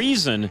 Rush to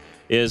Reason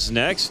is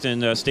next,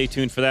 and stay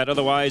tuned for that.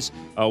 Otherwise,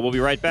 we'll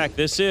be right back.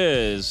 This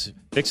is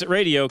Fix It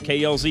Radio,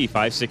 KLZ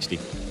 560.